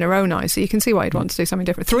 sci-fi in a row now, so you can see why he'd want to do something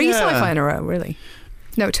different. 3 sci-fi in a row, really.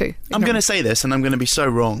 No, 2. I'm going to say this, and I'm going to be so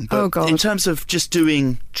wrong. But Oh, God. in terms of just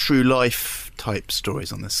doing true life type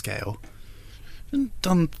stories on this scale, he hasn't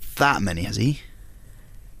done that many, has he?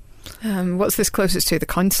 What's this closest to? The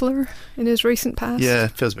Counselor in his recent past? Yeah,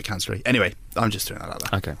 feels a bit cancery. Anyway, I'm just throwing that out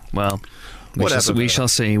there. Okay, well, Whatever, we shall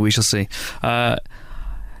see. We shall see.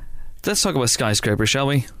 Let's talk about Skyscraper, shall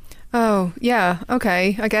we? Oh, yeah.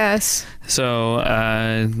 Okay, I guess. So,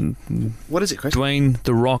 What is it, Chris? Dwayne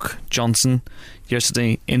 "The Rock" Johnson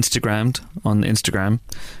yesterday Instagrammed on Instagram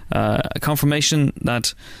a confirmation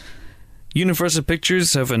that Universal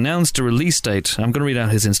Pictures have announced a release date. I'm going to read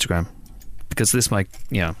out his Instagram because this might,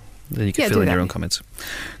 then you can fill in your own comments.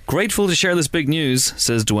 Grateful to share this big news,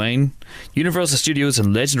 says Dwayne. Universal Studios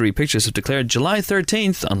and Legendary Pictures have declared July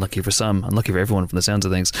 13th, unlucky for some, unlucky for everyone from the sounds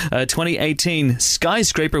of things, 2018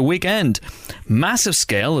 Skyscraper weekend. Massive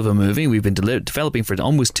scale of a movie we've been developing for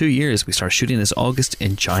almost 2 years. We start shooting this August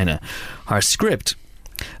in China. Our script,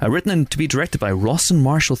 written and to be directed by Ross and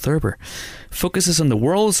Marshall Thurber, focuses on the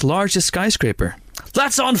world's largest skyscraper.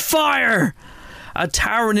 That's on fire! A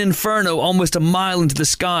towering inferno almost a mile into the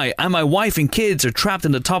sky, and my wife and kids are trapped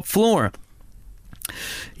in the top floor.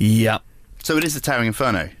 Yeah. So it is the Towering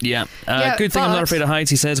Inferno. Yeah. Good thing I'm not afraid of heights,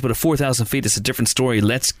 he says, but at 4,000 feet it's a different story.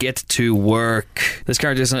 Let's get to work. This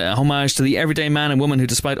character is a homage to the everyday man and woman who,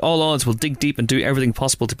 despite all odds, will dig deep and do everything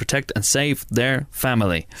possible to protect and save their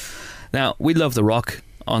family. Now, we love The Rock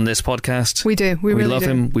on this podcast. We do. We really love do.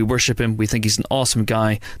 him. We worship him. We think he's an awesome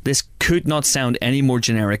guy. This could not sound any more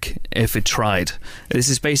generic if it tried. This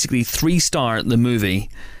is basically 3-star the movie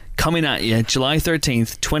coming at you July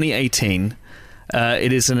 13th, 2018.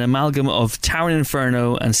 It is an amalgam of Towering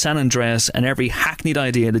Inferno and San Andreas and every hackneyed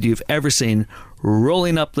idea that you've ever seen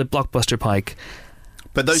rolling up the blockbuster pike.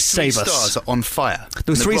 But those 3 Save us. stars are on fire.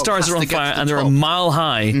 Those And 3 The Rock stars has are on to get fire to the and they're a top. mile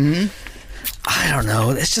high. Mm-hmm. I don't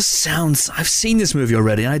know. It just sounds... I've seen this movie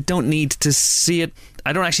already and I don't need to see it.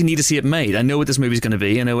 I don't actually need to see it made. I know what this movie's going to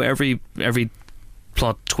be. I know every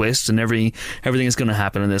plot twist and everything is going to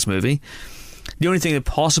happen in this movie. The only thing that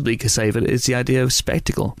possibly could save it is the idea of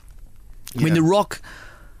spectacle. I mean, The Rock...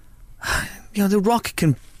 The Rock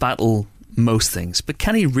can battle most things, but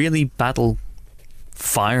can he really battle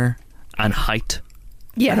fire and height?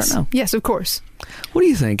 Yes. I don't know. Yes, of course. What do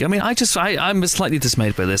you think? I mean, I'm slightly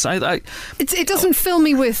dismayed by this. It doesn't fill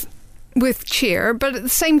me with cheer, but at the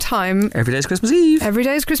same time... Every day's Christmas Eve. Every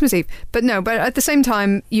day is Christmas Eve. But at the same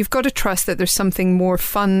time, you've got to trust that there's something more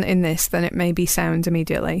fun in this than it maybe sounds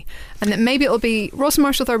immediately. And that maybe it'll be... Ross and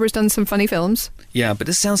Marshall Thurber's done some funny films. Yeah, but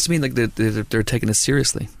this sounds to me like they're taking it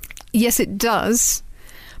seriously. Yes, it does.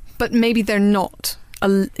 But maybe they're not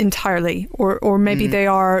entirely. Or maybe they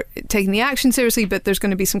are taking the action seriously, but there's going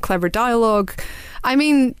to be some clever dialogue. I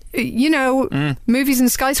mean, movies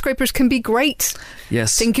and skyscrapers can be great.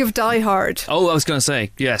 Yes. Think of Die Hard. Oh, I was going to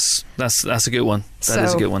say, yes, that's a good one. That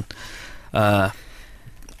is a good one. I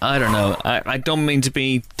don't know. I don't mean to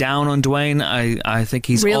be down on Dwayne. I think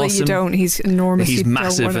he's really awesome. You don't. He's enormous. He's You don't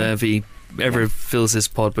massive. wanna- If he ever fills his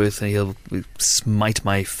pod booth, he'll smite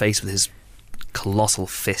my face with his colossal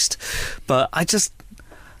fist. But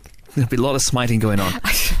there'll be a lot of smiting going on.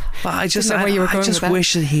 But I just know where you were going with that.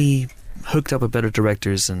 wish that he hooked up with better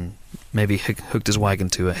directors and maybe hitched his wagon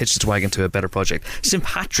to a better project. St.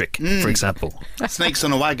 Patrick, for example. Snakes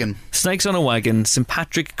on a Wagon. Snakes on a Wagon, St.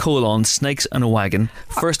 Patrick: Snakes on a Wagon.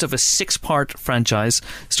 First of a 6-part franchise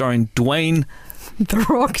starring Dwayne The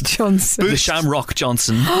Rock Johnson. the Shamrock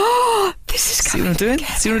Johnson. This is See what I'm doing?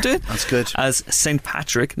 See what I'm doing? That's good. As St.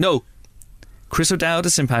 Patrick. No. Chris O'Dowd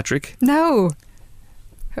as St. Patrick. No.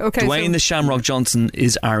 Okay. Dwayne the Shamrock Johnson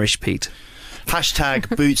is Irish Pete.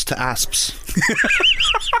 Hashtag boots to asps.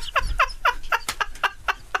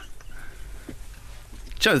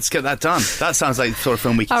 Joe, let's get that done. That sounds like the sort of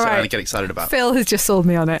film we can All sit down right. and get excited about. Phil has just sold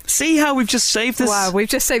me on it. See how we've just saved this? Wow, we've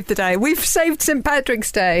just saved the day. We've saved St.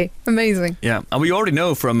 Patrick's Day. Amazing. Yeah, and we already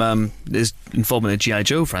know from his involvement in the G.I.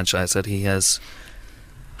 Joe franchise that he has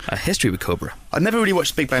a history with Cobra. I never really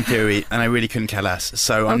watched Big Bang Theory, and I really couldn't care less.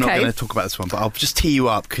 So I'm not Okay. going to talk about this one, but I'll just tee you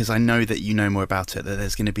up because I know that you know more about it. That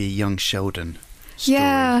there's going to be a young Sheldon story.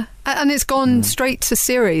 Yeah, and it's gone straight to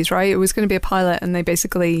series, right? It was going to be a pilot, and they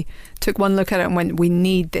basically took one look at it and went, "We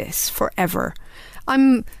need this forever."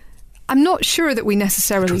 I'm not sure that we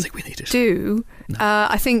necessarily I don't think we need it. do. No.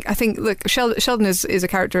 I think. Look, Sheldon is a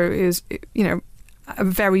character who's a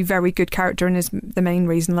very, very good character and is the main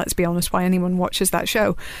reason, let's be honest, why anyone watches that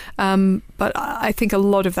show. But I think a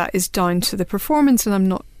lot of that is down to the performance, and I'm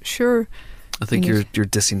not sure. I think you're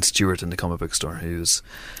dissing Stuart in the comic book store, who's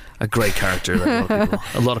A great character that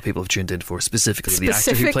a lot of people have tuned in for, specifically the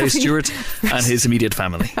actor who plays Stuart and his immediate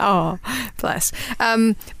family. Oh, bless.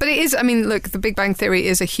 But it is, I mean, look, The Big Bang Theory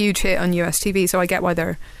is a huge hit on US TV, so I get why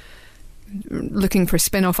they're looking for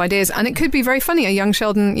spin-off ideas. And it could be very funny. A young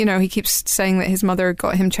Sheldon, he keeps saying that his mother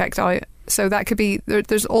got him checked out. So that could be,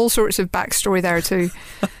 there's all sorts of backstory there to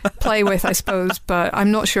play with, I suppose. But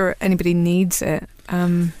I'm not sure anybody needs it.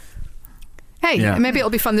 Maybe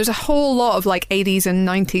it'll be fun. There's a whole lot of like 80s and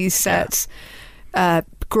 90s sets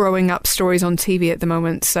growing up stories on TV at the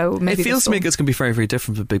moment. So maybe it feels to me it's going to be very, very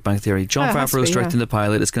different from Big Bang Theory. John Favreau is directing the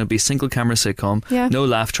pilot. It's going to be a single camera sitcom, no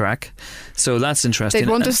laugh track. So that's interesting.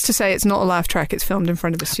 They'd want us to say it's not a laugh track. It's filmed in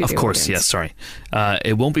front of a studio audience. Of course, audience. yes, sorry.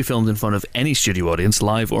 It won't be filmed in front of any studio audience,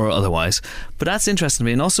 live or otherwise. But that's interesting to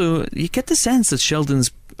me. And also, you get the sense that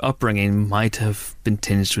Sheldon's upbringing might have been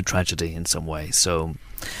tinged with tragedy in some way. So...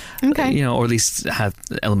 Okay. Or at least have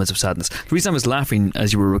elements of sadness. The reason I was laughing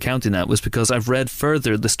as you were recounting that was because I've read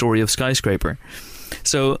further the story of Skyscraper.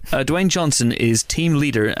 So Dwayne Johnson is team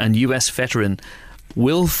leader and US veteran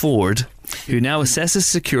Will Ford, who now assesses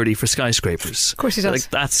security for skyscrapers. Of course he does.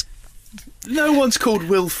 Like, that's... No one's called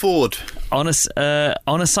Will Ford. On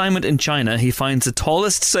assignment in China, he finds the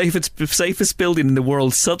tallest, safest building in the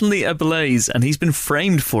world suddenly ablaze, and he's been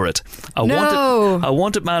framed for it. A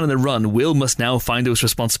wanted man on the run. Will must now find those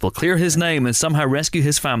responsible, clear his name, and somehow rescue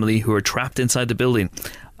his family who are trapped inside the building,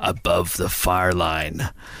 above the fire line.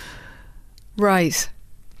 Right.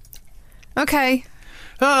 Okay.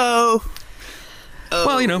 Well,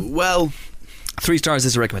 3 stars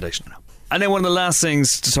is a recommendation. And then one of the last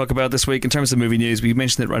things to talk about this week in terms of movie news, we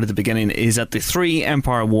mentioned it right at the beginning, is that the 3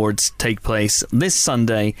 Empire Awards take place this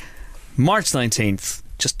Sunday, March 19th,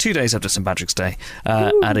 just 2 days after St. Patrick's Day,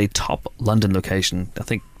 at a top London location. I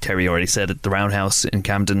think Terry already said it, the Roundhouse in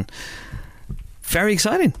Camden. Very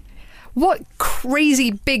exciting. What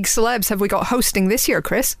crazy big celebs have we got hosting this year,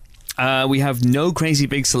 Chris? We have no crazy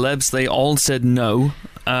big celebs. They all said no.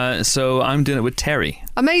 So I'm doing it with Terry.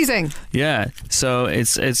 Amazing. Yeah. So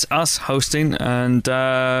it's us hosting, and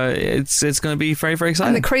it's going to be very, very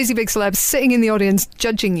exciting. And the crazy big celebs sitting in the audience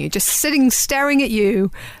judging you, just sitting, staring at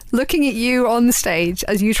you, looking at you on the stage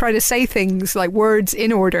as you try to say things like words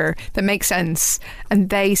in order that make sense, and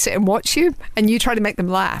they sit and watch you, and you try to make them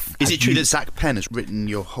laugh. Is it true that Zach Penn has written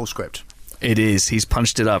your whole script? It is. He's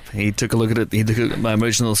punched it up. He took a look at it. He took a look at my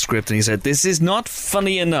original script and he said, "This is not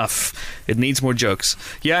funny enough. It needs more jokes."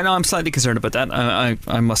 Yeah, no, I'm slightly concerned about that.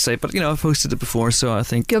 I must say, but I've hosted it before, so I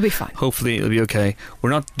think you'll be fine. Hopefully, it'll be okay. We're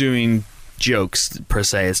not doing jokes per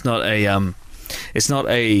se. It's not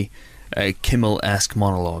a Kimmel-esque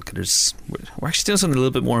monologue. We're actually doing something a little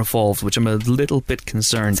bit more involved, which I'm a little bit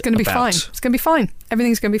concerned about. It's going to be fine. It's going to be fine.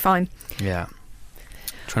 Everything's going to be fine. Yeah.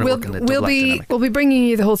 We'll be bringing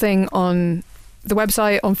you the whole thing on the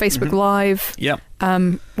website, on Facebook Live. Yep.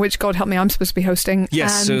 Which, God help me, I'm supposed to be hosting.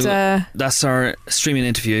 Yes. And, so that's our streaming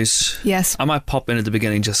interviews. Yes. I might pop in at the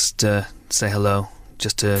beginning just to say hello,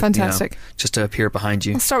 just to fantastic, just to appear behind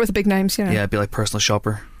you. I'll start with the big names. Yeah, be like personal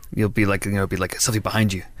shopper. You'll be like something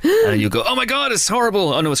behind you, and you'll go, "Oh my God, it's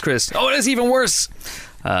horrible!" Oh no, it's Chris. Oh, it is even worse.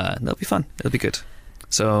 That'll be fun. It'll be good.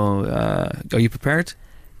 So, are you prepared?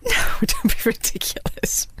 No, don't be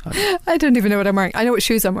ridiculous. Okay. I don't even know what I'm wearing. I know what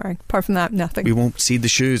shoes I'm wearing. Apart from that, nothing. We won't see the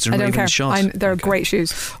shoes. I don't care. Shot. They're great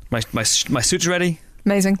shoes. My suit's ready.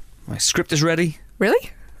 Amazing. My script is ready. Really?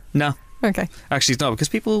 No. Okay. Actually, it's not, because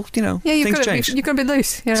people, yeah, things change. You've got to be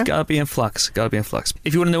loose. It's got to be in flux.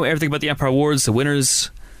 If you want to know everything about the Empire Awards, the winners,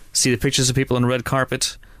 see the pictures of people on the red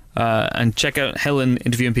carpet, and check out Helen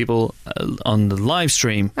interviewing people on the live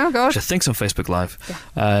stream. Oh gosh, which I think's on Facebook Live.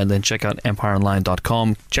 Yeah. And then check out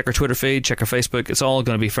empireonline.com. Check our Twitter feed, check our Facebook. It's all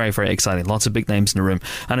going to be very, very exciting. Lots of big names in the room.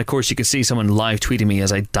 And of course you can see someone live tweeting me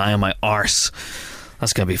as I die on my arse.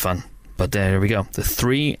 That's going to be fun. But there we go. The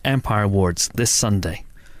 3 Empire Awards this Sunday.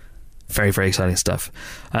 Very, very exciting stuff.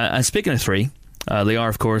 And speaking of 3, they are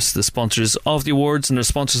of course the sponsors of the awards and they're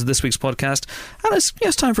sponsors of this week's podcast. And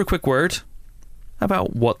it's time for a quick word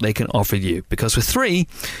about what they can offer you, because with 3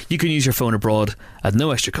 you can use your phone abroad at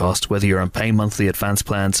no extra cost, whether you're on pay monthly advance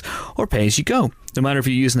plans or pay as you go, no matter if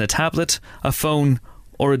you're using a tablet, a phone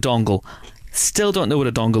or a dongle. Still don't know what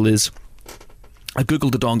a dongle is. I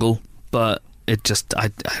googled a dongle, but it just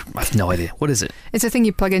I have no idea. What is it? It's a thing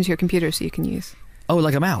you plug into your computer so you can use. Oh,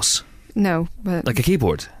 like a mouse? No, but like a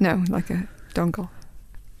keyboard? No, like a dongle.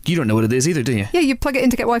 You don't know what it is either, do you? Yeah, you plug it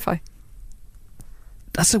in to get Wi-Fi.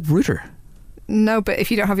 That's a router. No, but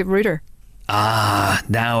if you don't have your router. Ah,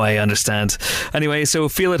 now I understand. Anyway, so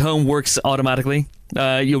Feel at Home works automatically.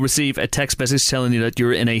 You'll receive a text message telling you that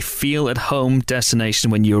you're in a Feel at Home destination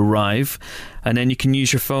when you arrive, and then you can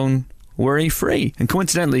use your phone worry-free. And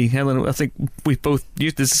coincidentally, Helen, I think we've both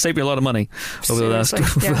used this to save me a lot of money over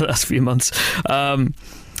the last few months.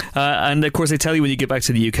 And of course, they tell you when you get back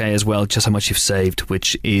to the UK as well just how much you've saved,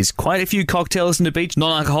 which is quite a few cocktails on the beach.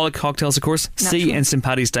 Non-alcoholic cocktails, of course. See in St.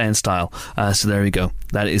 Paddy's Day in style. So there we go.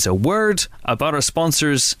 That is a word about our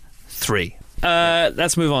sponsors 3.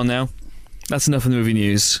 Let's move on now. That's enough of the movie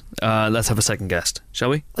news. Let's have a second guest, shall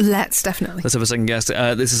we? Let's definitely. Let's have a second guest.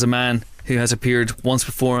 This is a man who has appeared once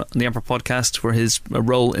before on the Emperor podcast for his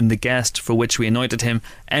role in The Guest, for which we anointed him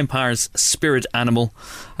Empire's spirit animal.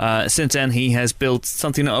 Since then, he has built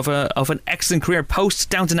something of an excellent career post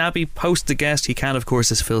Downton Abbey, post The Guest. He can, of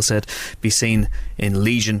course, as Phil said, be seen in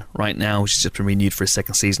Legion right now, which has just been renewed for his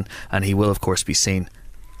 2nd season, and he will, of course, be seen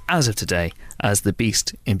as of today as the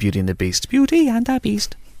Beast in Beauty and the Beast. Beauty and the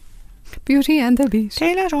Beast. Beauty and the Beast.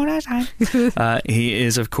 He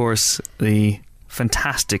is, of course, the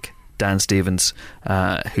fantastic Dan Stevens,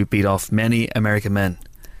 who beat off many American men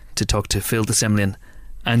to talk to Phil de Semlyen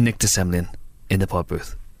and Nick de Semlyen in the pod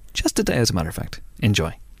booth. Just today, as a matter of fact.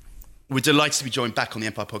 Enjoy. We're delighted to be joined back on the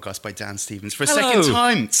Empire Podcast by Dan Stevens for a Hello. second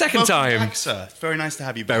time. Second time. Back, sir. Very nice to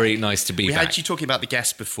have you back. Very nice to be we back. We had you talking about The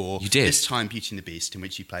Guest before. You did. This time, Beauty and the Beast, in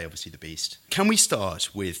which you play, obviously, the Beast. Can we start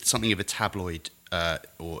with something of a tabloid,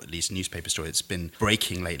 or at least newspaper story that's been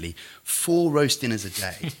breaking lately? 4 roast dinners a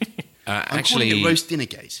day. I'm calling it Roast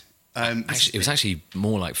Dinnergate. It was actually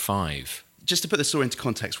more like 5. Just to put the story into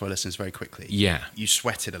context for our listeners very quickly. Yeah. You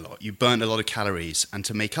sweated a lot. You burned a lot of calories. And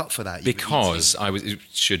to make up for that, because I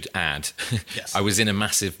should add, yes. I was in a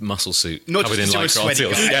massive muscle suit. Not covered just in because lycra you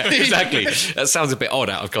were sweaty. Yeah, exactly. That sounds a bit odd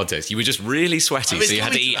out of context. You were just really sweaty, so you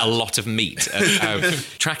had to eat a lot of meat.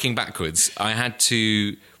 Tracking backwards, I had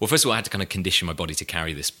to... Well, first of all, I had to kind of condition my body to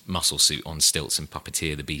carry this muscle suit on stilts and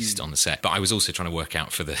puppeteer the Beast on the set. But I was also trying to work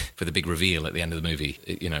out for the big reveal at the end of the movie,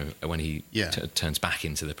 when he turns back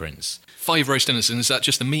into the prince. 5 roast dinners, and is that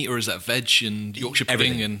just the meat or is that veg and Yorkshire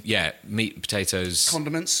pudding? Everything. Yeah, meat, potatoes.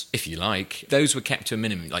 Condiments? If you like. Those were kept to a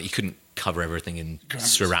minimum. Like, you couldn't cover everything in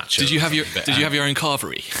sriracha. Did you have your own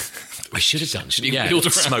carvery? I should have done.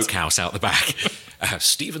 Smokehouse out the back.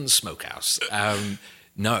 Stephen's Smokehouse.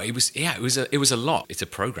 No, it was a lot. It's a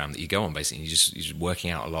program that you go on, basically. You're just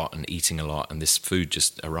working out a lot and eating a lot, and this food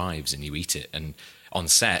just arrives and you eat it. And on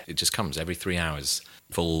set, it just comes every 3 hours.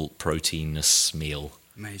 Full proteinous meal.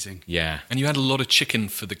 Amazing. Yeah. And you had a lot of chicken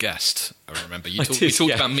for The Guest, I remember. We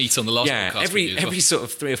talked about meat on the last podcast. Every sort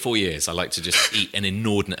of 3 or 4 years, I like to just eat an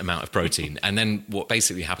inordinate amount of protein. And then what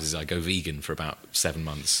basically happens is I go vegan for about 7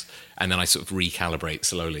 months. And then I sort of recalibrate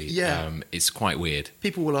slowly. Yeah. It's quite weird.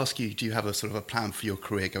 People will ask you, do you have a sort of a plan for your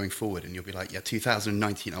career going forward? And you'll be like,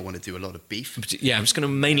 2019, I want to do a lot of beef. Yeah, I'm just going to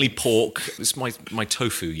mainly pork. It's my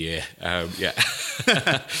tofu year.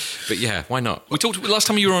 But yeah, why not? We talked last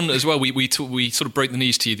time you were on as well. We sort of broke the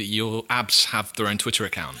news to you that your abs have their own Twitter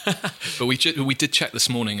account. But we did check this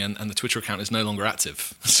morning, and the Twitter account is no longer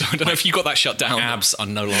active. So I don't know if you got that shut down. Abs are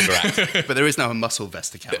no longer active. But there is now a muscle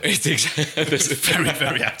vest account. It's very,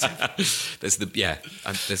 very active.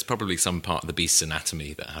 There's probably some part of the Beast's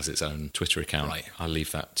anatomy that has its own Twitter account. Right. I'll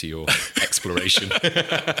leave that to your exploration.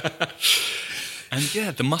 And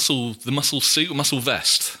yeah, the muscle suit, muscle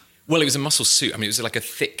vest. Well, it was a muscle suit. I mean, it was like a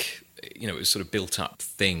thick, it was sort of built up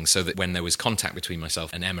thing, so that when there was contact between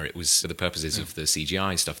myself and Emma, it was for the purposes of the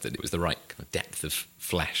CGI stuff, that it was the right kind of depth of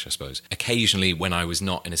flesh, I suppose. Occasionally, when I was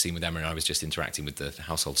not in a scene with Emma and I was just interacting with the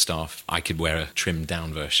household staff, I could wear a trimmed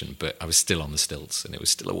down version, but I was still on the stilts and it was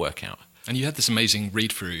still a workout. And you had this amazing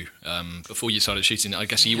read-through before you started shooting. I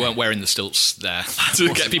guess you weren't wearing the stilts there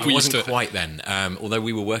to get people used to it. I wasn't quite then, although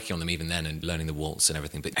we were working on them even then and learning the waltz and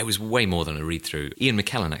everything. But it was way more than a read-through. Ian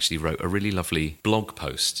McKellen actually wrote a really lovely blog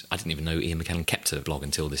post. I didn't even know Ian McKellen kept a blog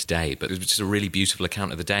until this day, but it was just a really beautiful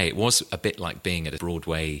account of the day. It was a bit like being at a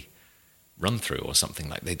Broadway run-through or something.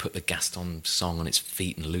 Like, they put the Gaston song on its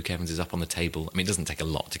feet and Luke Evans is up on the table. I mean, it doesn't take a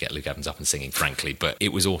lot to get Luke Evans up and singing, frankly, but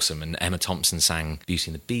it was awesome. And Emma Thompson sang Beauty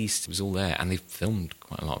and the Beast. It was all there, and they filmed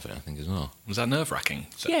quite a lot of it, I think, as well. Was that nerve-wracking?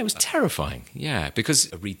 Yeah, it was terrifying. Yeah,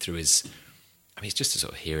 because a read-through is... I mean, it's just to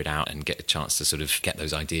sort of hear it out and get a chance to sort of get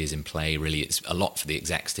those ideas in play. Really, it's a lot for the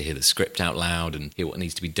execs to hear the script out loud and hear what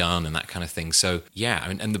needs to be done and that kind of thing. So, yeah, I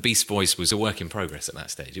mean, and the Beast's voice was a work in progress at that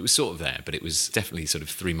stage. It was sort of there, but it was definitely sort of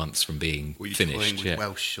 3 months from being finished. With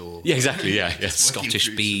Welsh or... Yeah, exactly, yeah. Scottish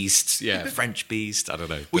Beast, French Beast, I don't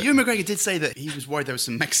know. Well, Ewan McGregor did say that he was worried there was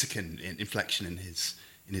some Mexican inflection in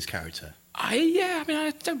his character.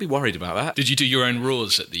 I don't be worried about that. Did you do your own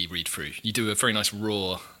roars at the read-through? You do a very nice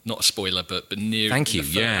roar, not a spoiler, but near Thank you,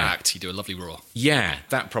 the third yeah. act, you do a lovely roar. Yeah,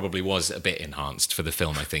 that probably was a bit enhanced for the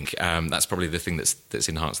film, I think. That's probably the thing that's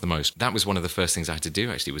enhanced the most. That was one of the first things I had to do,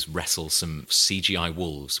 actually, was wrestle some CGI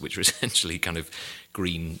wolves, which were essentially kind of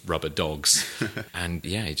green rubber dogs. And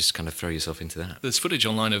yeah, you just kind of throw yourself into that. There's footage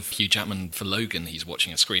online of Hugh Jackman for Logan. He's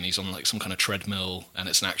watching a screen. He's on like some kind of treadmill, and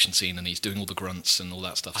it's an action scene, and he's doing all the grunts and all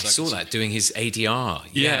that stuff. I saw that, doing his ADR.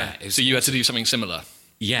 Yeah. It was So you had awesome. to do something similar.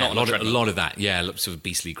 Yeah, Not on a a lot of that. Yeah, lots of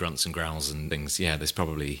beastly grunts and growls and things. Yeah, there's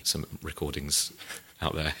probably some recordings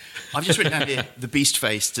out there. I've just written down here, the beast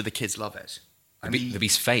face, do the kids love it? The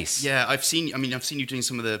beast's face. Yeah, I've seen you doing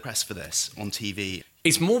some of the press for this on TV.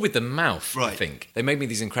 It's more with the mouth, I Right. think. They made me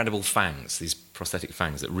these incredible fangs, these prosthetic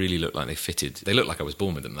fangs that really look like they fitted. They look like I was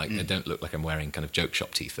born with them. Like they don't look like I'm wearing kind of joke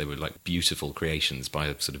shop teeth. They were like beautiful creations by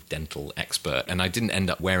a sort of dental expert. And I didn't end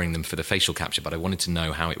up wearing them for the facial capture, but I wanted to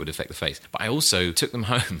know how it would affect the face. But I also took them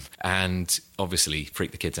home and obviously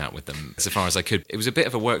freaked the kids out with them so far as I could. It was a bit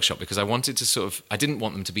of a workshop because I wanted to I didn't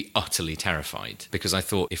want them to be utterly terrified, because I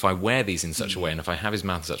thought if I wear these in such a way and if I have his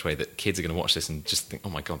mouth in such a way that kids are going to watch this and just think, oh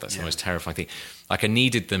my God, that's the most terrifying thing. Like I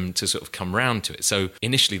needed them to sort of come round to it. So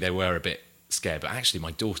initially they were a bit scared, but actually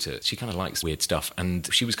my daughter, she kind of likes weird stuff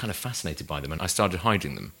and she was kind of fascinated by them, and I started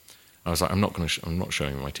hiding them. I was like, I'm not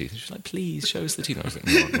showing you my teeth. And she's like, please show us the teeth. And I was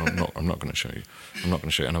like, no, I'm not going to show you. I'm not going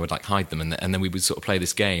to show you. And I would like hide them, and then we would sort of play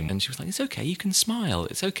this game. And she was like, it's okay, you can smile.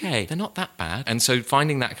 It's okay. They're not that bad. And so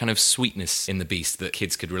finding that kind of sweetness in the beast that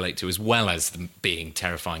kids could relate to, as well as them being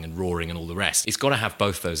terrifying and roaring and all the rest, it's got to have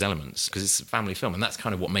both those elements because it's a family film. And that's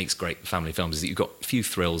kind of what makes great family films, is that you've got a few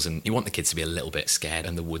thrills and you want the kids to be a little bit scared,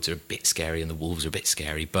 and the woods are a bit scary and the wolves are a bit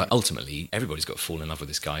scary. But ultimately, everybody's got to fall in love with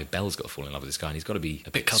this guy. Belle's got to fall in love with this guy, and he's got to be a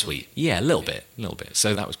bit sweet. Yeah, a little bit.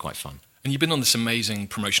 So that was quite fun. And you've been on this amazing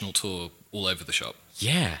promotional tour all over the shop.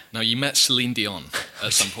 Yeah. Now, you met Celine Dion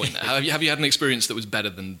at some point. Have you had an experience that was better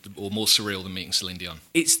than, or more surreal than meeting Celine Dion?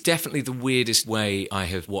 It's definitely the weirdest way I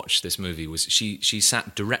have watched this movie. Was she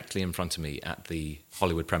sat directly in front of me at the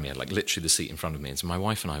Hollywood premiere, like literally the seat in front of me. And so my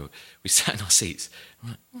wife and I, we sat in our seats.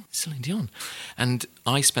 I'm like, oh, Celine Dion. And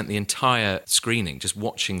I spent the entire screening just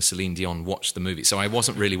watching Celine Dion watch the movie. So I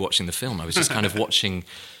wasn't really watching the film. I was just kind of watching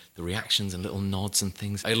the reactions and little nods and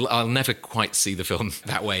things. I'll never quite see the film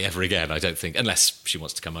that way ever again, I don't think, unless she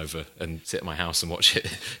wants to come over and sit at my house and watch it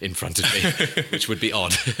in front of me, which would be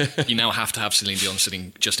odd. You now have to have Celine Dion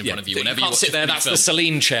sitting just in front of you whenever you can't watch sit there. That's the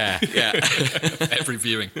Celine chair. Yeah, every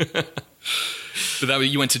viewing. But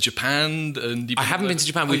you went to Japan, and I haven't been to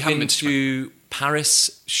Japan. We've haven't been to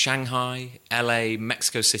Paris, Shanghai, LA,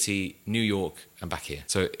 Mexico City, New York, and back here.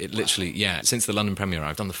 So it literally, since the London premiere,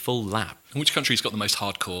 I've done the full lap. And which country's got the most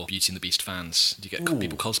hardcore Beauty and the Beast fans? Do you get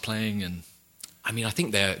people cosplaying? And I mean, I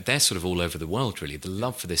think they're sort of all over the world, really. The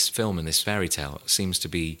love for this film and this fairy tale seems to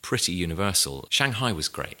be pretty universal. Shanghai was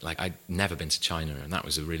great. Like, I'd never been to China, and that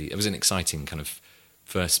was it was an exciting kind of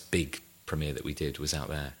first big premiere that we did was out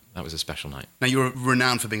there. That was a special night. Now, you're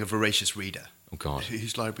renowned for being a voracious reader. Oh, God.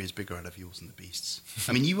 Whose library is bigger out of yours and the Beast's?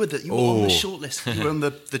 I mean, you were on the shortlist. You were on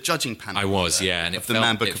the judging panel. I was, and it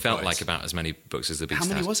felt like about as many books as the Beast How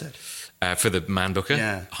many has. was it? For the Man Booker?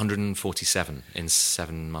 Yeah. 147 in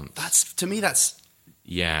 7 months. That's...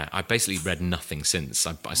 Yeah, I basically read nothing since.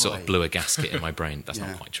 I sort of blew a gasket in my brain. That's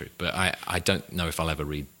not quite true. But I don't know if I'll ever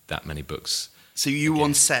read that many books. So you were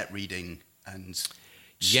on set reading and...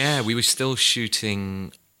 Yeah, we were still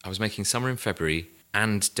shooting... I was making Summer in February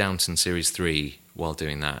and Downton Series 3 while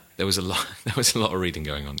doing that. There was a lot of reading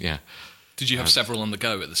going on, yeah. Did you have several on the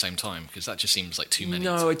go at the same time? Because that just seems like too many.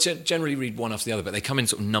 No, I generally read one after the other, but they come in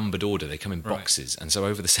sort of numbered order. They come in boxes. And so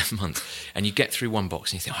over the 7 months, and you get through one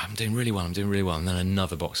box and you think, oh, I'm doing really well. And then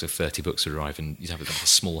another box of 30 books would arrive and you'd have a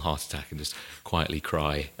small heart attack and just quietly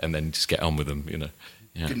cry and then just get on with them, you know.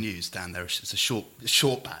 Yeah. Good news, Dan. It's a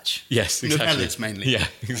short batch. Yes, exactly. Novellas mainly. Yeah,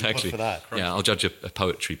 exactly. For that. Yeah, I'll judge a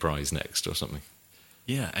poetry prize next or something.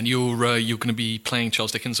 Yeah, and you're going to be playing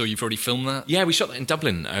Charles Dickens, or you've already filmed that? Yeah, we shot that in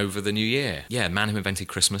Dublin over the New Year. Yeah, Man Who Invented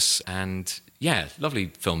Christmas, and yeah, lovely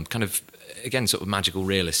film. Kind of, again, sort of magical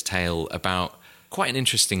realist tale about quite an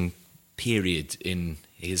interesting period in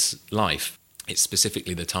his life. It's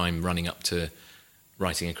specifically the time running up to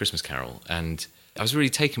writing A Christmas Carol, and I was really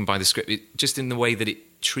taken by the script, just in the way that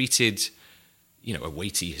it treated, you know, a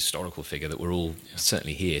weighty historical figure that we're all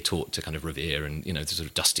certainly here taught to kind of revere, and, you know, the sort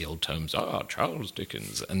of dusty old tomes, Charles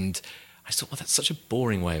Dickens. And I thought, well, that's such a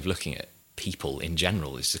boring way of looking at people in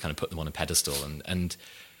general, is to kind of put them on a pedestal. And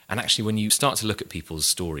And actually, when you start to look at people's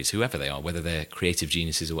stories, whoever they are, whether they're creative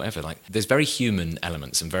geniuses or whatever, like there's very human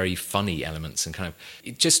elements and very funny elements, and kind of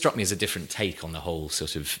it just struck me as a different take on the whole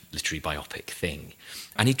sort of literary biopic thing.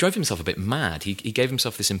 And he drove himself a bit mad. He gave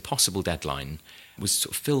himself this impossible deadline. It was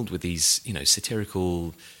sort of filled with these,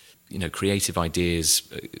 satirical, creative ideas,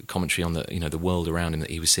 commentary on the, the world around him that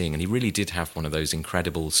he was seeing. And he really did have one of those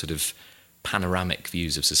incredible sort of panoramic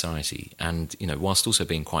views of society. And, whilst also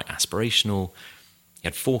being quite aspirational, he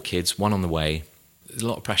had 4 kids, 1 on the way. There's a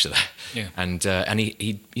lot of pressure there. Yeah. And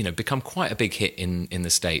he'd become quite a big hit in the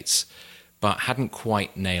States, but hadn't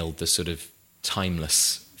quite nailed the sort of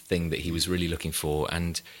timeless thing that he was really looking for.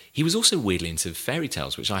 And he was also weirdly into fairy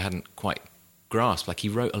tales, which I hadn't quite grasped. Like, he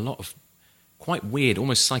wrote a lot of quite weird,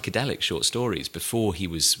 almost psychedelic short stories before he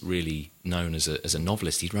was really known as a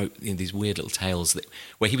novelist. He wrote these weird little tales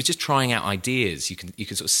where he was just trying out ideas. You can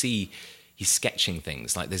sort of see he's sketching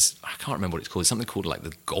things. Like, I can't remember what it's called. It's something called like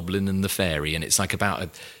The Goblin and the Fairy, and it's like about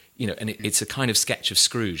it's a kind of sketch of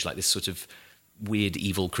Scrooge, like this sort of weird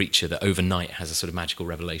evil creature that overnight has a sort of magical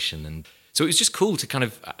revelation. And so it was just cool to kind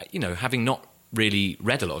of having not really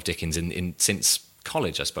read a lot of Dickens since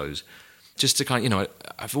college, I suppose. Just to kind of,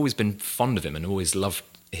 I've always been fond of him and always loved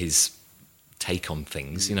his take on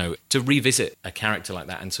things, to revisit a character like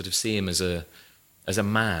that and sort of see him as a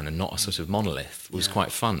man and not a sort of monolith was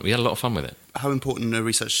quite fun. We had a lot of fun with it. How important a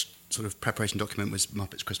research sort of preparation document was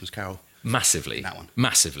Muppets Christmas Carol? Massively. That one.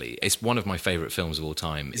 Massively. It's one of my favourite films of all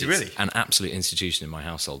time. Is it really? An absolute institution in my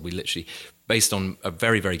household. We literally, based on a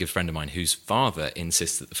very, very good friend of mine whose father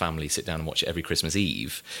insists that the family sit down and watch it every Christmas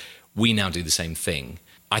Eve, we now do the same thing.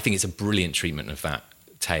 I think it's a brilliant treatment of that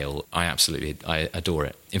tale. I adore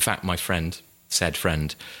it. In fact, my said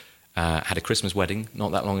friend, had a Christmas wedding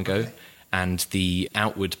not that long ago, okay. And the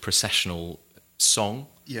outward processional song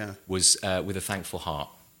was With a Thankful Heart.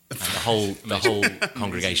 And the whole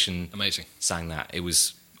congregation sang that. It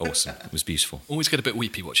was awesome. It was beautiful. Always get a bit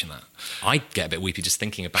weepy watching that. I get a bit weepy just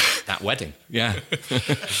thinking about that wedding. Yeah.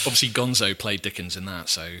 Obviously, Gonzo played Dickens in that,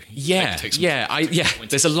 so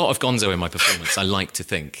there's a lot of Gonzo in my performance. I like to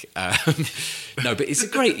think. No, but it's a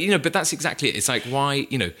great. But that's exactly it. It's like, why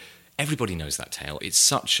everybody knows that tale. It's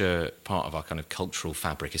such a part of our kind of cultural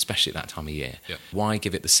fabric, especially at that time of year. Yeah. Why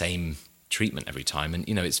give it the same treatment every time? And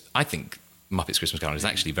I think Muppets Christmas Carol is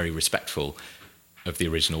actually very respectful of the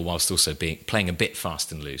original, whilst also playing a bit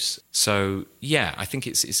fast and loose. So I think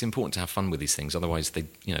it's important to have fun with these things. Otherwise, they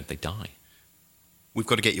die. We've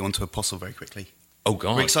got to get you onto Apostle very quickly. Oh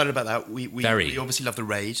God, we're excited about that. We obviously love the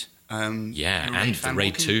Raid. And the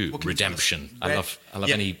Raid 2 Redemption. I love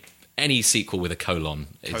any sequel with a colon.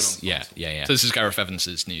 Yeah. So this is Gareth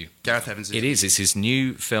Evans's new. It is. It's his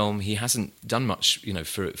new film. He hasn't done much,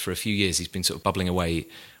 for a few years. He's been sort of bubbling away,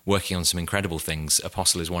 working on some incredible things.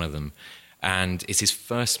 Apostle is one of them. And it's his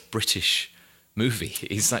first British movie.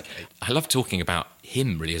 He's like, I love talking about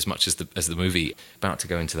him really as much as the movie. About to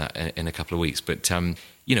go into that in a couple of weeks, but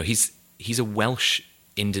he's a Welsh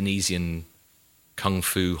Indonesian kung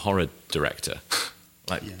fu horror director.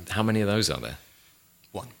 How many of those are there?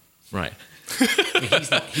 One. Right.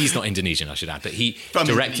 He's not Indonesian, I should add, but he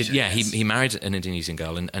directed. He married an Indonesian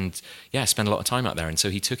girl and spent a lot of time out there. And so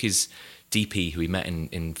he took his DP, who he met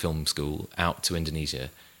in film school, out to Indonesia.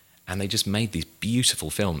 And they just made these beautiful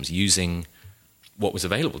films using what was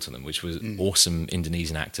available to them, which was awesome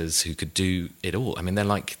Indonesian actors who could do it all. I mean, they're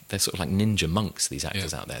sort of like ninja monks, these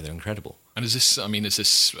actors out there. They're incredible. And is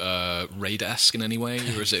this Raid-esque in any way,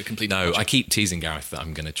 or is it a complete... No, project? I keep teasing Gareth that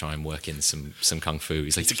I'm going to try and work in some kung fu.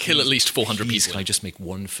 He's like, to kill at least 400 people. Can I just make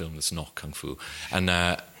one film that's not kung fu? And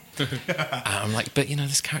I'm like, but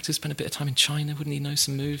this character spent a bit of time in China, wouldn't he know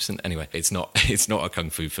some moves? And anyway, it's not a kung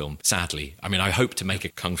fu film, sadly. I mean, I hope to make a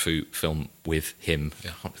kung fu film with him.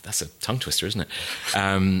 Yeah. That's a tongue twister, isn't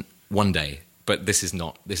it? One day, but this is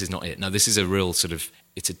not it. No, this is a real sort of,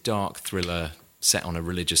 it's a dark thriller set on a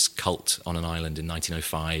religious cult on an island in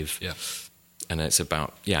 1905. Yeah. And it's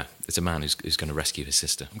about, it's a man who's going to rescue his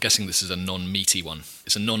sister. I'm guessing this is a non-meaty one.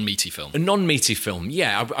 It's a non-meaty film. A non-meaty film,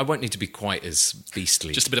 yeah. I won't need to be quite as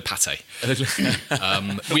beastly. Just a bit of pate.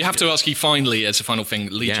 We have to ask you finally, as a final thing,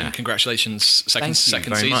 Legion, congratulations. Second Thank you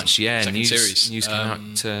very season. Much. Yeah, second series. News came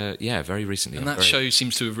out, very recently. And that show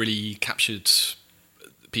seems to have really captured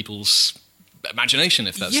people's imagination,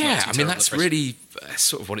 if that's not too I mean, terrible that's really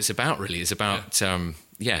sort of what it's about, really. It's about...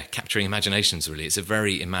 capturing imaginations, really. It's a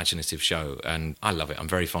very imaginative show, and I love it. I'm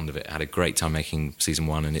very fond of it. I had a great time making season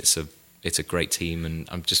 1, and it's a great team, and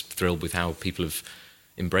I'm just thrilled with how people have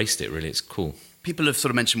embraced it, really. It's cool. People have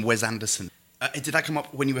sort of mentioned Wes Anderson. Did that come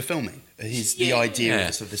up when you were filming? The idea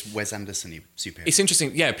of sort of this Wes Anderson superhero? It's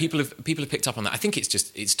interesting. Yeah, people have picked up on that. I think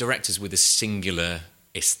it's directors with a singular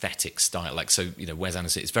aesthetic style. Like, so, Wes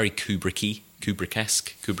Anderson, it's very Kubrickian.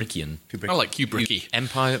 I like Kubricky.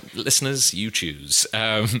 Empire listeners, you choose.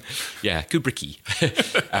 Kubricky.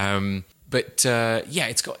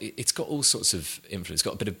 It's got all sorts of influence. It's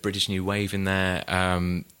got a bit of British New Wave in there.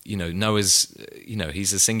 Noah's,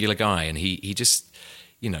 he's a singular guy, and he just,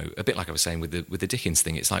 a bit like I was saying with the Dickens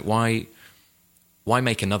thing. It's like, why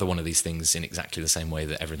make another one of these things in exactly the same way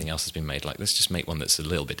that everything else has been made? Like, let's just make one that's a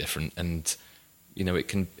little bit different, and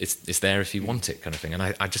it's there if you want it, kind of thing. And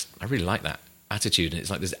I really like that attitude. And it's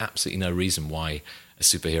like there's absolutely no reason why a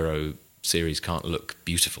superhero series can't look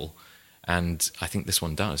beautiful, and I think this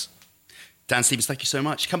one does. Dan Stevens, thank you so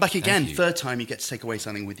much. Come back again. Third time, you get to take away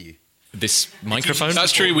something with you. This microphone?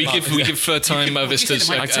 That's true. We give third time visitors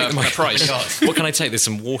a prize. What can I take? There's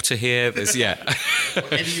some water here.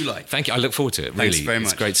 Whatever you like. Thank you. I look forward to it. Really, Thanks very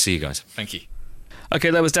much. It's great to see you guys. Thank you. Okay,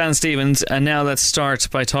 that was Dan Stevens, and now let's start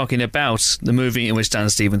by talking about the movie in which Dan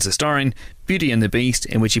Stevens is starring, Beauty and the Beast,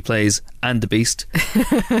 in which he plays and the Beast.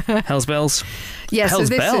 Hell's Bells. Yes, Hell's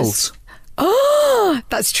Bells. Oh,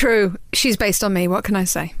 that's true. She's based on me. What can I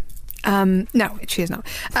say? No, she is not.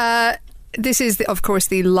 This is, of course,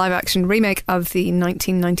 the live-action remake of the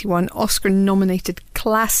 1991 Oscar-nominated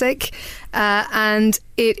classic, and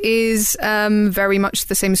it is very much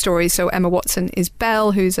the same story. So Emma Watson is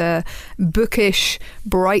Belle, who's a bookish,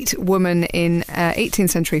 bright woman in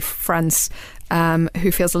 18th century France,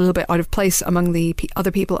 who feels a little bit out of place among the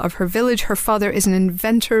other people of her village. Her father is an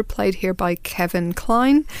inventor, played here by Kevin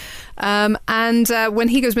Kline. And when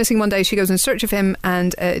he goes missing one day, she goes in search of him,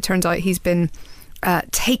 and it turns out he's been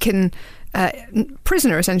taken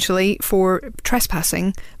prisoner, essentially, for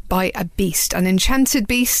trespassing by a beast, an enchanted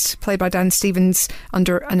beast, played by Dan Stevens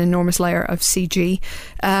under an enormous layer of CG,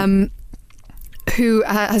 who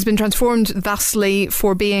has been transformed thusly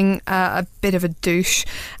for being a bit of a douche,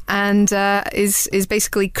 and is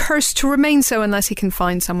basically cursed to remain so unless he can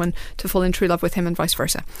find someone to fall in true love with him, and vice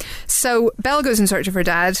versa. So Belle goes in search of her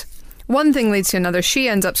dad. One thing leads to another. She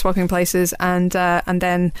ends up swapping places, and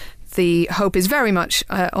then the hope is very much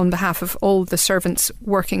on behalf of all the servants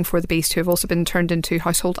working for the beast, who have also been turned into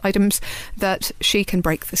household items, that she can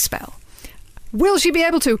break the spell. Will she be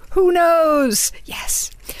able to? Who knows? Yes.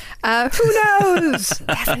 Who knows?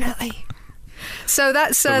 Definitely. So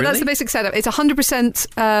that's the basic setup. It's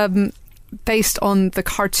 100% based on the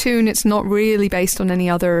cartoon. It's not really based on any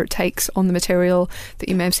other takes on the material that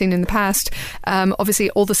you may have seen in the past. Obviously,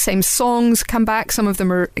 all the same songs come back. Some of them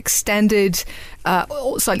are extended,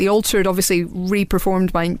 slightly altered, obviously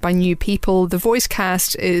re-performed by new people. The voice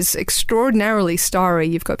cast is extraordinarily starry.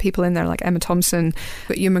 You've got people in there like Emma Thompson,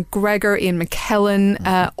 but Ewan McGregor, Ian McKellen,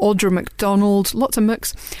 Audra McDonald, lots of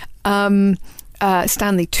mooks.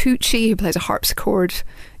 Stanley Tucci, who plays a harpsichord.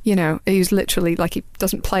 He's literally like he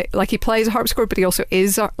doesn't play, like he plays a harpsichord, but he also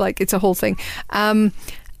is, like, it's a whole thing. So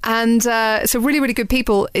really, really good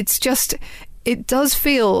people. It's just, it does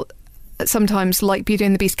feel sometimes like Beauty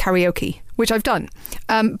and the Beast karaoke, which I've done.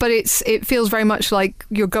 But it feels very much like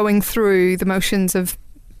you're going through the motions of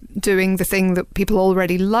doing the thing that people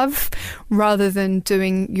already love, rather than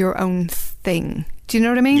doing your own thing. Do you know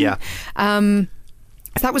what I mean? Yeah.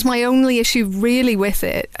 That was my only issue really with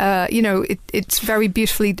it. It's very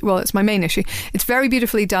beautifully, well, it's my main issue. It's very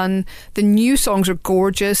beautifully done. The new songs are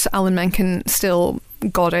gorgeous. Alan Menken still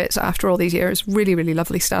got it after all these years. Really, really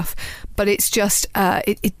lovely stuff. But it's just,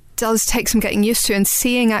 it does take some getting used to, and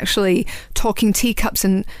seeing actually Talking Teacups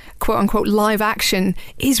and quote unquote live action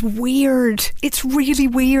is weird. It's really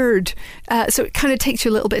weird. So it kind of takes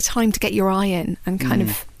you a little bit of time to get your eye in and kind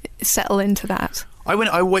of settle into that.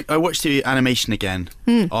 I watched the animation again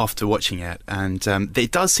after watching it, and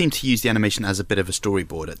it does seem to use the animation as a bit of a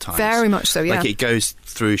storyboard at times. Very much so, yeah. Like it goes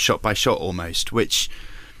through shot by shot almost, which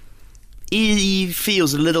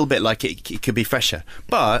feels a little bit like it could be fresher.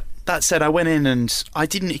 But that said, I went in and I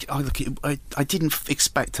didn't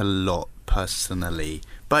expect a lot personally,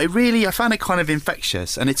 but I found it kind of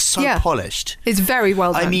infectious, and it's so polished. It's very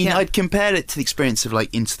well done. I mean, I'd compared it to the experience of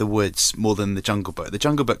like Into the Woods more than The Jungle Book. The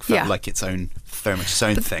Jungle Book felt like very much its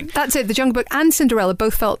own thing. That's it. The Jungle Book and Cinderella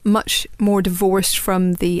both felt much more divorced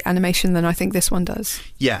from the animation than I think this one does.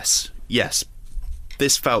 Yes.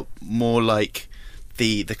 This felt more like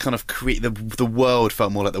the kind of the world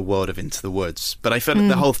felt more like the world of Into the Woods, but I felt that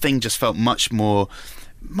the whole thing just felt had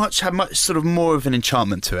much sort of more of an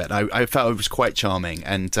enchantment to it. I felt it was quite charming,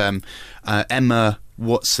 and Emma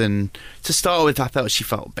Watson, to start with, I thought she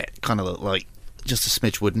felt a bit kind of like just a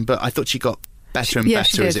smidge wooden, but I thought she got better and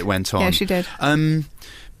better as it went on. Yeah, she did.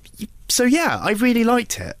 So yeah, I really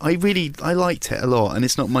liked it. I liked it a lot, and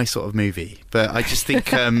it's not my sort of movie, but I just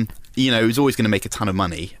think it was always going to make a ton of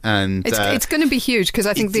money, and it's going to be huge because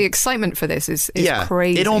I think the excitement for this is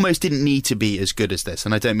crazy. It almost didn't need to be as good as this,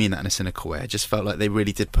 and I don't mean that in a cynical way. I just felt like they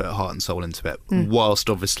really did put heart and soul into it, whilst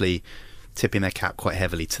obviously tipping their cap quite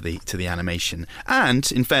heavily to the animation. And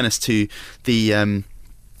in fairness to the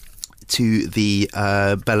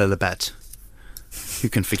Bella Lebet, who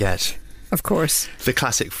can forget? Of course, the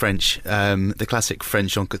classic French Jean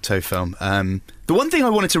Cocteau film. The one thing I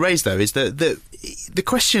wanted to raise though is that the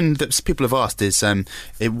question that people have asked is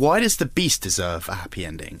why does the Beast deserve a happy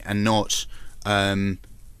ending and not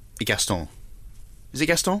Gaston? Is it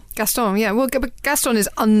Gaston? Gaston, yeah. Well, but Gaston is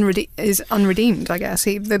unredeemed, I guess.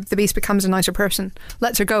 The Beast becomes a nicer person,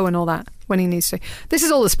 lets her go and all that when he needs to. This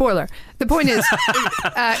is all a spoiler. The point is...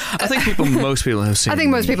 I think most people have seen I think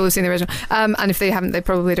most people have seen the original. And if they haven't, they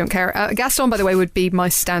probably don't care. Gaston, by the way, would be my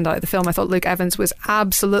standout of the film. I thought Luke Evans was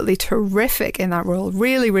absolutely terrific in that role.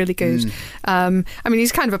 Really, really good. I mean,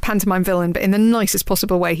 he's kind of a pantomime villain, but in the nicest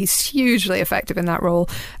possible way. He's hugely effective in that role.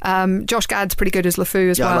 Josh Gad's pretty good as LeFou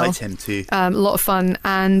as well. Yeah, I liked him too. A lot of fun.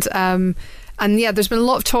 And yeah, there's been a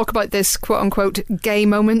lot of talk about this quote-unquote gay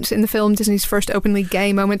moment in the film, Disney's first openly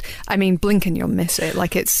gay moment. I mean, blink and you'll miss it.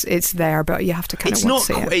 Like, it's there, but you have to kind of want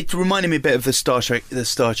to see it. It reminded me a bit of the Star Trek. Was it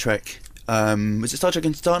Star Trek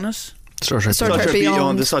Into Darkness? Star Trek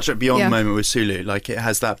Beyond. The Star Trek Beyond moment with Sulu, like it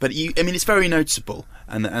has that. But it's very noticeable,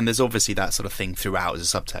 and there's obviously that sort of thing throughout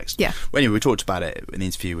as a subtext. Yeah. Well, anyway, we talked about it in the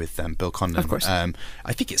interview with Bill Condon. Of course. I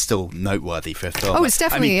think it's still noteworthy for a film. Oh, it's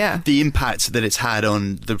definitely, the impact that it's had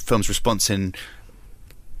on the film's response in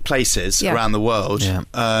places around the world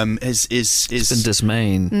is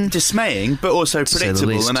been dismaying, but also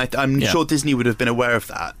predictable. And I'm sure Disney would have been aware of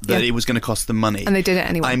that it was going to cost them money, and they did it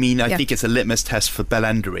anyway. I mean, I think it's a litmus test for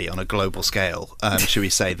bellendery on a global scale, should we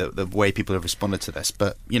say, the way people have responded to this.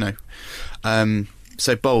 But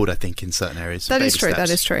so bold, I think, in certain areas. That is true. That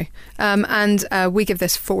is true. And we give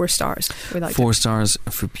this 4 stars. We like 4 stars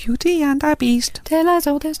for Beauty and the Beast. Till as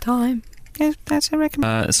old as time. Yes, that's a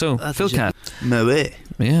recommend. So, Phil Cat. Moe.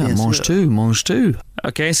 Yeah, yes, mange tout.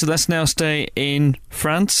 Okay, so let's now stay in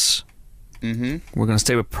France. Mm-hmm. We're going to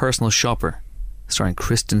stay with Personal Shopper, starring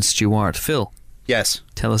Kristen Stewart. Phil. Yes.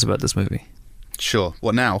 Tell us about this movie. Sure.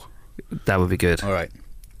 What now? That would be good. All right.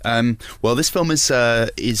 Well, this film is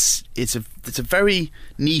it's a very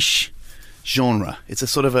niche genre. It's a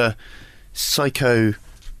sort of a psycho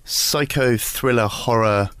thriller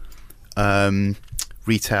horror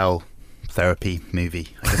retail therapy movie,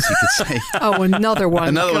 I guess you could say. Oh, another one.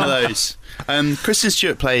 Another one of those. Kristen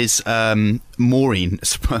Stewart plays Maureen,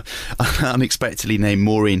 unexpectedly named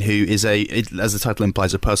Maureen, who is as the title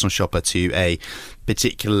implies, a personal shopper to a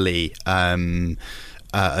particularly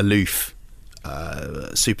aloof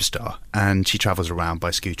superstar, and she travels around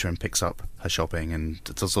by scooter and picks up her shopping and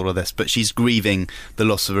does all of this, but she's grieving the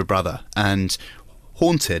loss of her brother and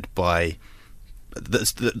haunted by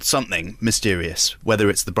something mysterious, whether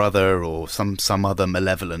it's the brother or some other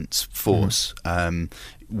malevolent force.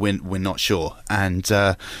 We're not sure. And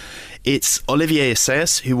it's Olivier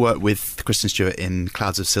Assayas, who worked with Kristen Stewart in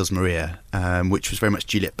Clouds of Sils Maria, which was very much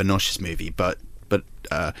Juliette Binoche's movie, but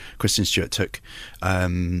Kristen Stewart took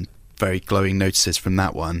very glowing notices from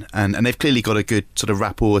that one, and they've clearly got a good sort of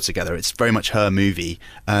rapport together. It's very much her movie,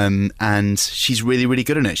 and she's really, really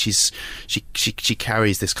good in it. She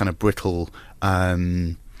carries this kind of brittle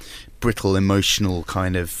emotional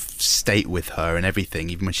kind of state with her and everything,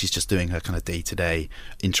 even when she's just doing her kind of day-to-day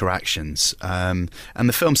interactions. And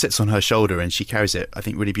the film sits on her shoulder, and she carries it, I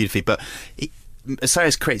think, really beautifully. But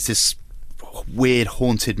Assayas creates this weird,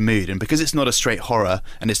 haunted mood, and because it's not a straight horror,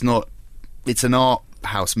 and it's an art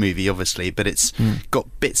house movie, obviously, but it's got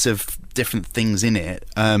bits of different things in it.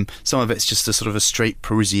 Some of it's just a sort of a straight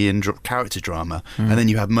Parisian character drama, and then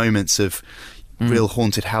you have moments of real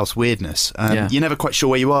haunted house weirdness. You're never quite sure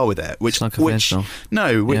where you are with it, which I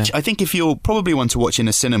think if you're probably one to watch in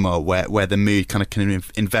a cinema where the mood kind of can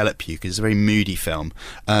envelop you, because it's a very moody film.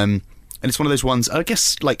 And it's one of those ones, I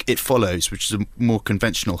guess, like It Follows, which is a more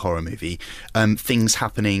conventional horror movie, things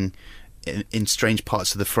happening in strange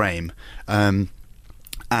parts of the frame. But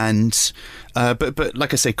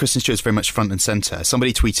like I say, Kristen Stewart's very much front and centre.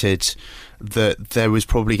 Somebody tweeted that there was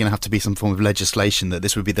probably going to have to be some form of legislation that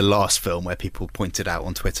this would be the last film where people pointed out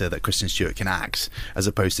on Twitter that Kristen Stewart can act, as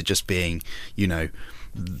opposed to just being,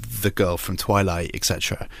 the girl from Twilight,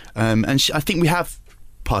 etc. And I think we have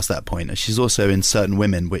passed that point. She's also in Certain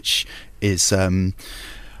Women, which is Kelly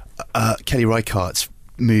Reichardt's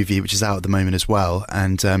movie, which is out at the moment as well,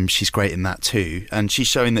 and she's great in that too, and she's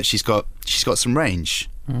showing that she's got some range.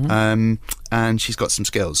 and she's got some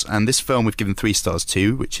skills. And this film we've given 3 stars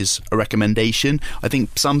to, which is a recommendation. I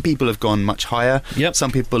think some people have gone much higher. Yep.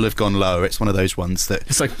 Some people have gone lower. It's one of those ones that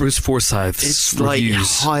It's like Bruce Forsyth's it's reviews.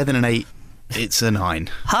 like higher than an 8. It's a 9.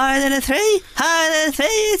 Higher than a 3. Higher than a 3.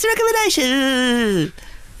 It's a recommendation.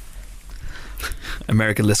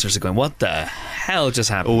 American listeners are going, what the hell just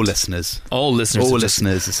happened? All listeners. All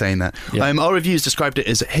listeners Are saying that. Yeah. Our reviews described it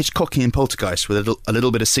as Hitchcockian poltergeist with a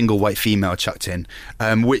little bit of single white female chucked in,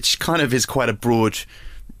 which kind of is quite a broad,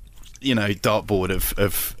 dartboard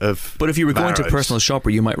of. But if you were going to a barrows. personal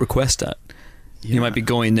shopper, you might request that. Yeah. You might be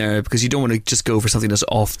going there because you don't want to just go for something that's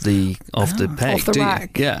off the peg, Off the do you?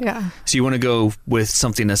 rack. Yeah. Yeah. So you want to go with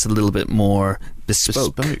something that's a little bit more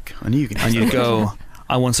bespoke. I knew you could. And you go,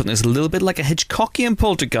 I want something that's a little bit like a Hitchcockian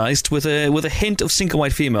poltergeist with a hint of single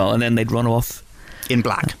white female, and then they'd run off. in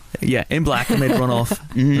black. Yeah, in black, and they'd run off,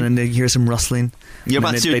 and then they'd hear some rustling. You're and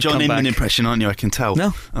about then to do a they'd John come Inman back. impression, aren't you? I can tell.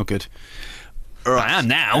 No. Oh, good. I am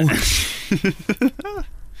now.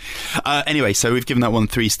 Anyway, so we've given that one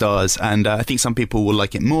 3 stars, and I think some people will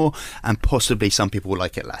like it more, and possibly some people will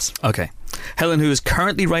like it less. Okay. Helen, who is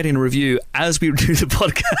currently writing a review as we do the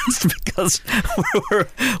podcast because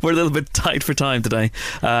we're a little bit tight for time today,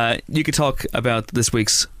 you could talk about this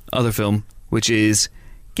week's other film, which is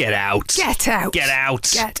Get Out. Get Out. Get Out.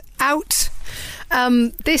 Get Out.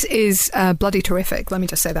 This is bloody terrific. Let me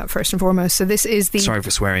just say that first and foremost. So this is the... Sorry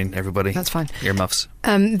for swearing, everybody. That's fine. Earmuffs.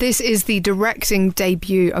 This is the directing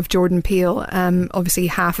debut of Jordan Peele, obviously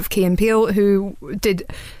half of Key and Peele, who did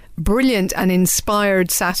brilliant and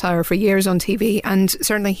inspired satire for years on TV, and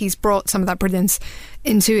certainly he's brought some of that brilliance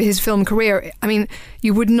into his film career. I mean,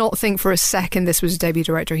 you would not think for a second this was a debut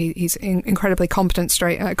director. He's incredibly competent,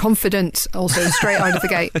 confident, also straight out of the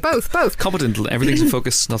gate. Both. Competent. Everything's in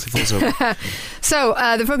focus. Nothing falls over. So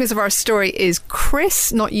the focus of our story is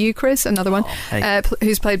Chris, not you, Chris, another one,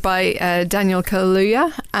 who's played by Daniel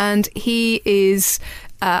Kaluuya, and he is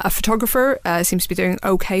a photographer, seems to be doing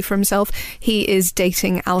okay for himself. He is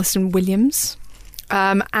dating Alison Williams,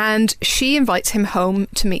 and she invites him home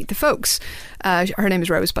to meet the folks. Her name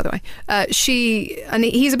is Rose, by the way.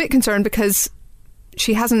 He's a bit concerned because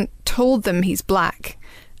she hasn't told them he's black,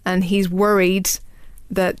 and he's worried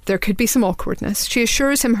that there could be some awkwardness. She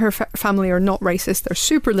assures him her family are not racist. They're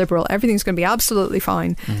super liberal. Everything's going to be absolutely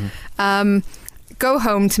fine. Mm-hmm. Go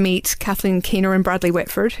home to meet Kathleen Keener and Bradley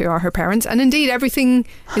Whitford, who are her parents, and indeed everything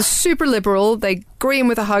is super liberal. They greet him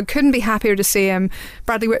with a hug, couldn't be happier to see him.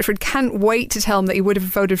 Bradley Whitford can't wait to tell him that he would have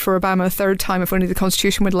voted for Obama a third time if only the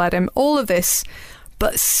Constitution would let him. All of this,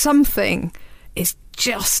 but something is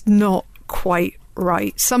just not quite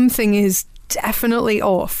right. Something is definitely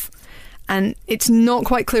off, and it's not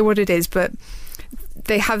quite clear what it is, but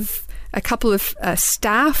they have a couple of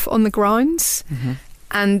staff on the grounds,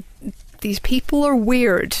 and these people are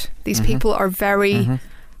weird. These people are very,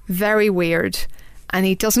 very weird. And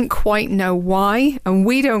he doesn't quite know why. And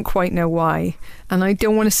we don't quite know why. And I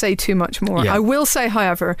don't want to say too much more. Yeah. I will say,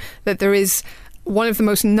 however, that there is one of the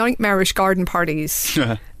most nightmarish garden parties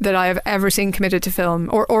that I have ever seen committed to film,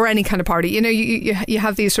 or any kind of party. You know, you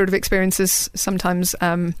have these sort of experiences sometimes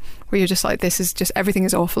where you're just like, this is just, everything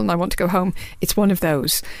is awful and I want to go home. It's one of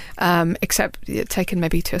those, except taken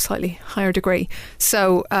maybe to a slightly higher degree.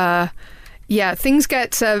 So, things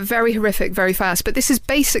get very horrific very fast. But this is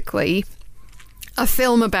basically a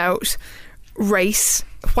film about race,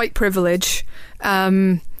 white privilege,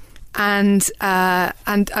 and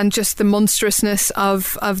just the monstrousness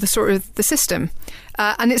of the sort of the system,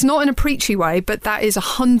 and it's not in a preachy way, but that is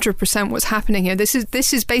 100% what's happening here. This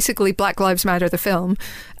is basically Black Lives Matter, the film,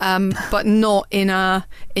 but not in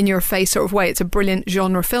your face sort of way. It's a brilliant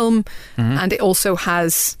genre film, and it also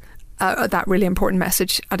has that really important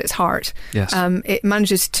message at its heart. Yes. It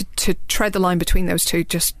manages to tread the line between those two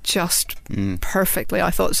just perfectly, I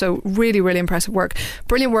thought. So really, really impressive work.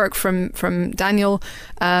 Brilliant work from Daniel.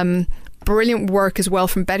 Brilliant work as well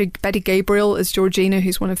from Betty Gabriel as Georgina,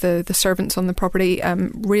 who's one of the servants on the property.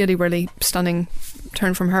 Really, really stunning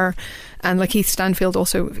turn from her. And Lakeith Stanfield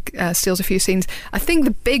also steals a few scenes. I think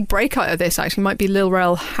the big breakout of this actually might be Lil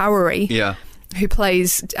Rel Howery. Yeah. Who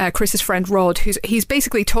plays Chris's friend Rod, he's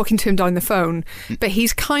basically talking to him down the phone, but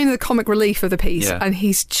he's kind of the comic relief of the piece, and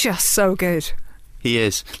he's just so good. He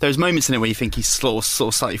is. There's moments in it where you think he's sort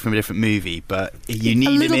of slightly from a different movie, but you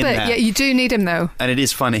need him in there. Yeah, you do need him though. And it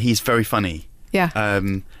is funny. He's very funny. Yeah.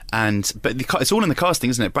 But it's all in the casting,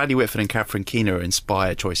 isn't it? Bradley Whitford and Catherine Keener are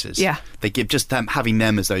inspired choices. Yeah. They give just them having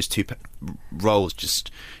them as those two roles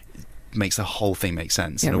just makes the whole thing make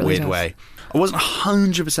sense in a really weird way. I wasn't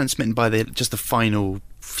 100% smitten by the final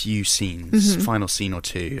few scenes, final scene or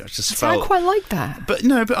two. I just felt I quite like that. But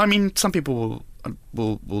no, I mean, some people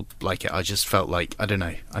will like it. I just felt like, I don't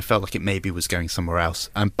know, I felt like it maybe was going somewhere else.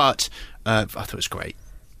 But I thought it was great.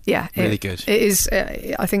 Yeah, really good. It is.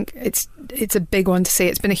 I think it's a big one to see.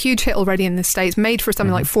 It's been a huge hit already in the States. Made for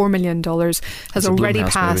something like $4 million. Has already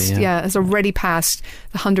passed. Movie, has already passed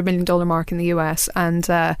the $100 million mark in the US, and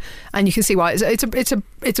you can see why.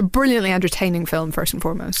 It's a brilliantly entertaining film first and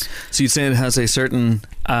foremost. So you'd say it has a certain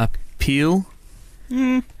appeal?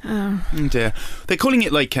 Oh dear. They're calling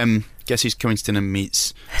it like Guess Who's Coming to Dinner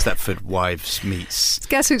meets Stepford Wives meets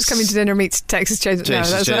Guess Who's Coming to Dinner meets Texas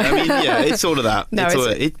Chainsaw. I mean, yeah, it's all of that. No,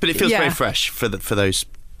 but it feels very fresh for those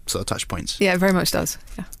sort of touch points. Yeah, it very much does.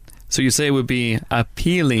 Yeah. So you say it would be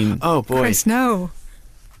appealing? Oh boy, Chris, no.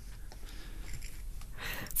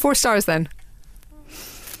 4 stars then.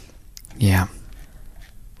 Yeah.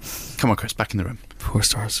 Come on, Chris, back in the room. 4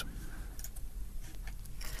 stars.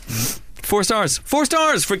 4 stars. 4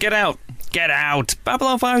 stars for Get Out. Get Out.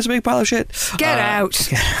 Babylon 5 is a big pile of shit. Get out. It's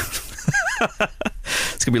going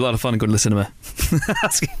to be a lot of fun going to the cinema.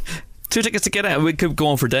 2 tickets to Get Out. We could go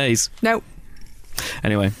on for days. No.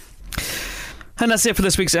 Anyway. And that's it for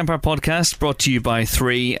this week's Empire Podcast, brought to you by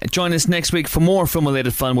 3. Join us next week for more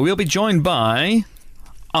film-related fun, where we'll be joined by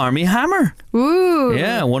Armie Hammer. Ooh.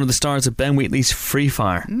 Yeah, one of the stars of Ben Wheatley's Free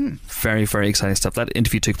Fire. Very, very exciting stuff. That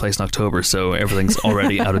interview took place in October, so everything's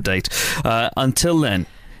already out of date. Until then,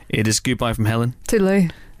 it is goodbye from Helen.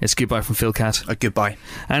 Toodaloo. It's goodbye from Phil Cat. Goodbye.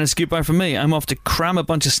 And it's goodbye from me. I'm off to cram a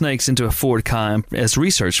bunch of snakes into a Ford car as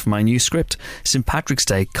research for my new script, St. Patrick's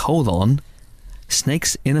Day,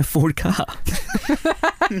 snakes in a Ford car.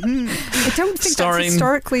 I don't think that's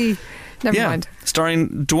historically... Never mind.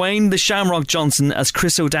 Starring Dwayne the Shamrock Johnson as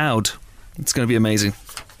Chris O'Dowd. It's going to be amazing.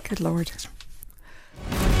 Good Lord.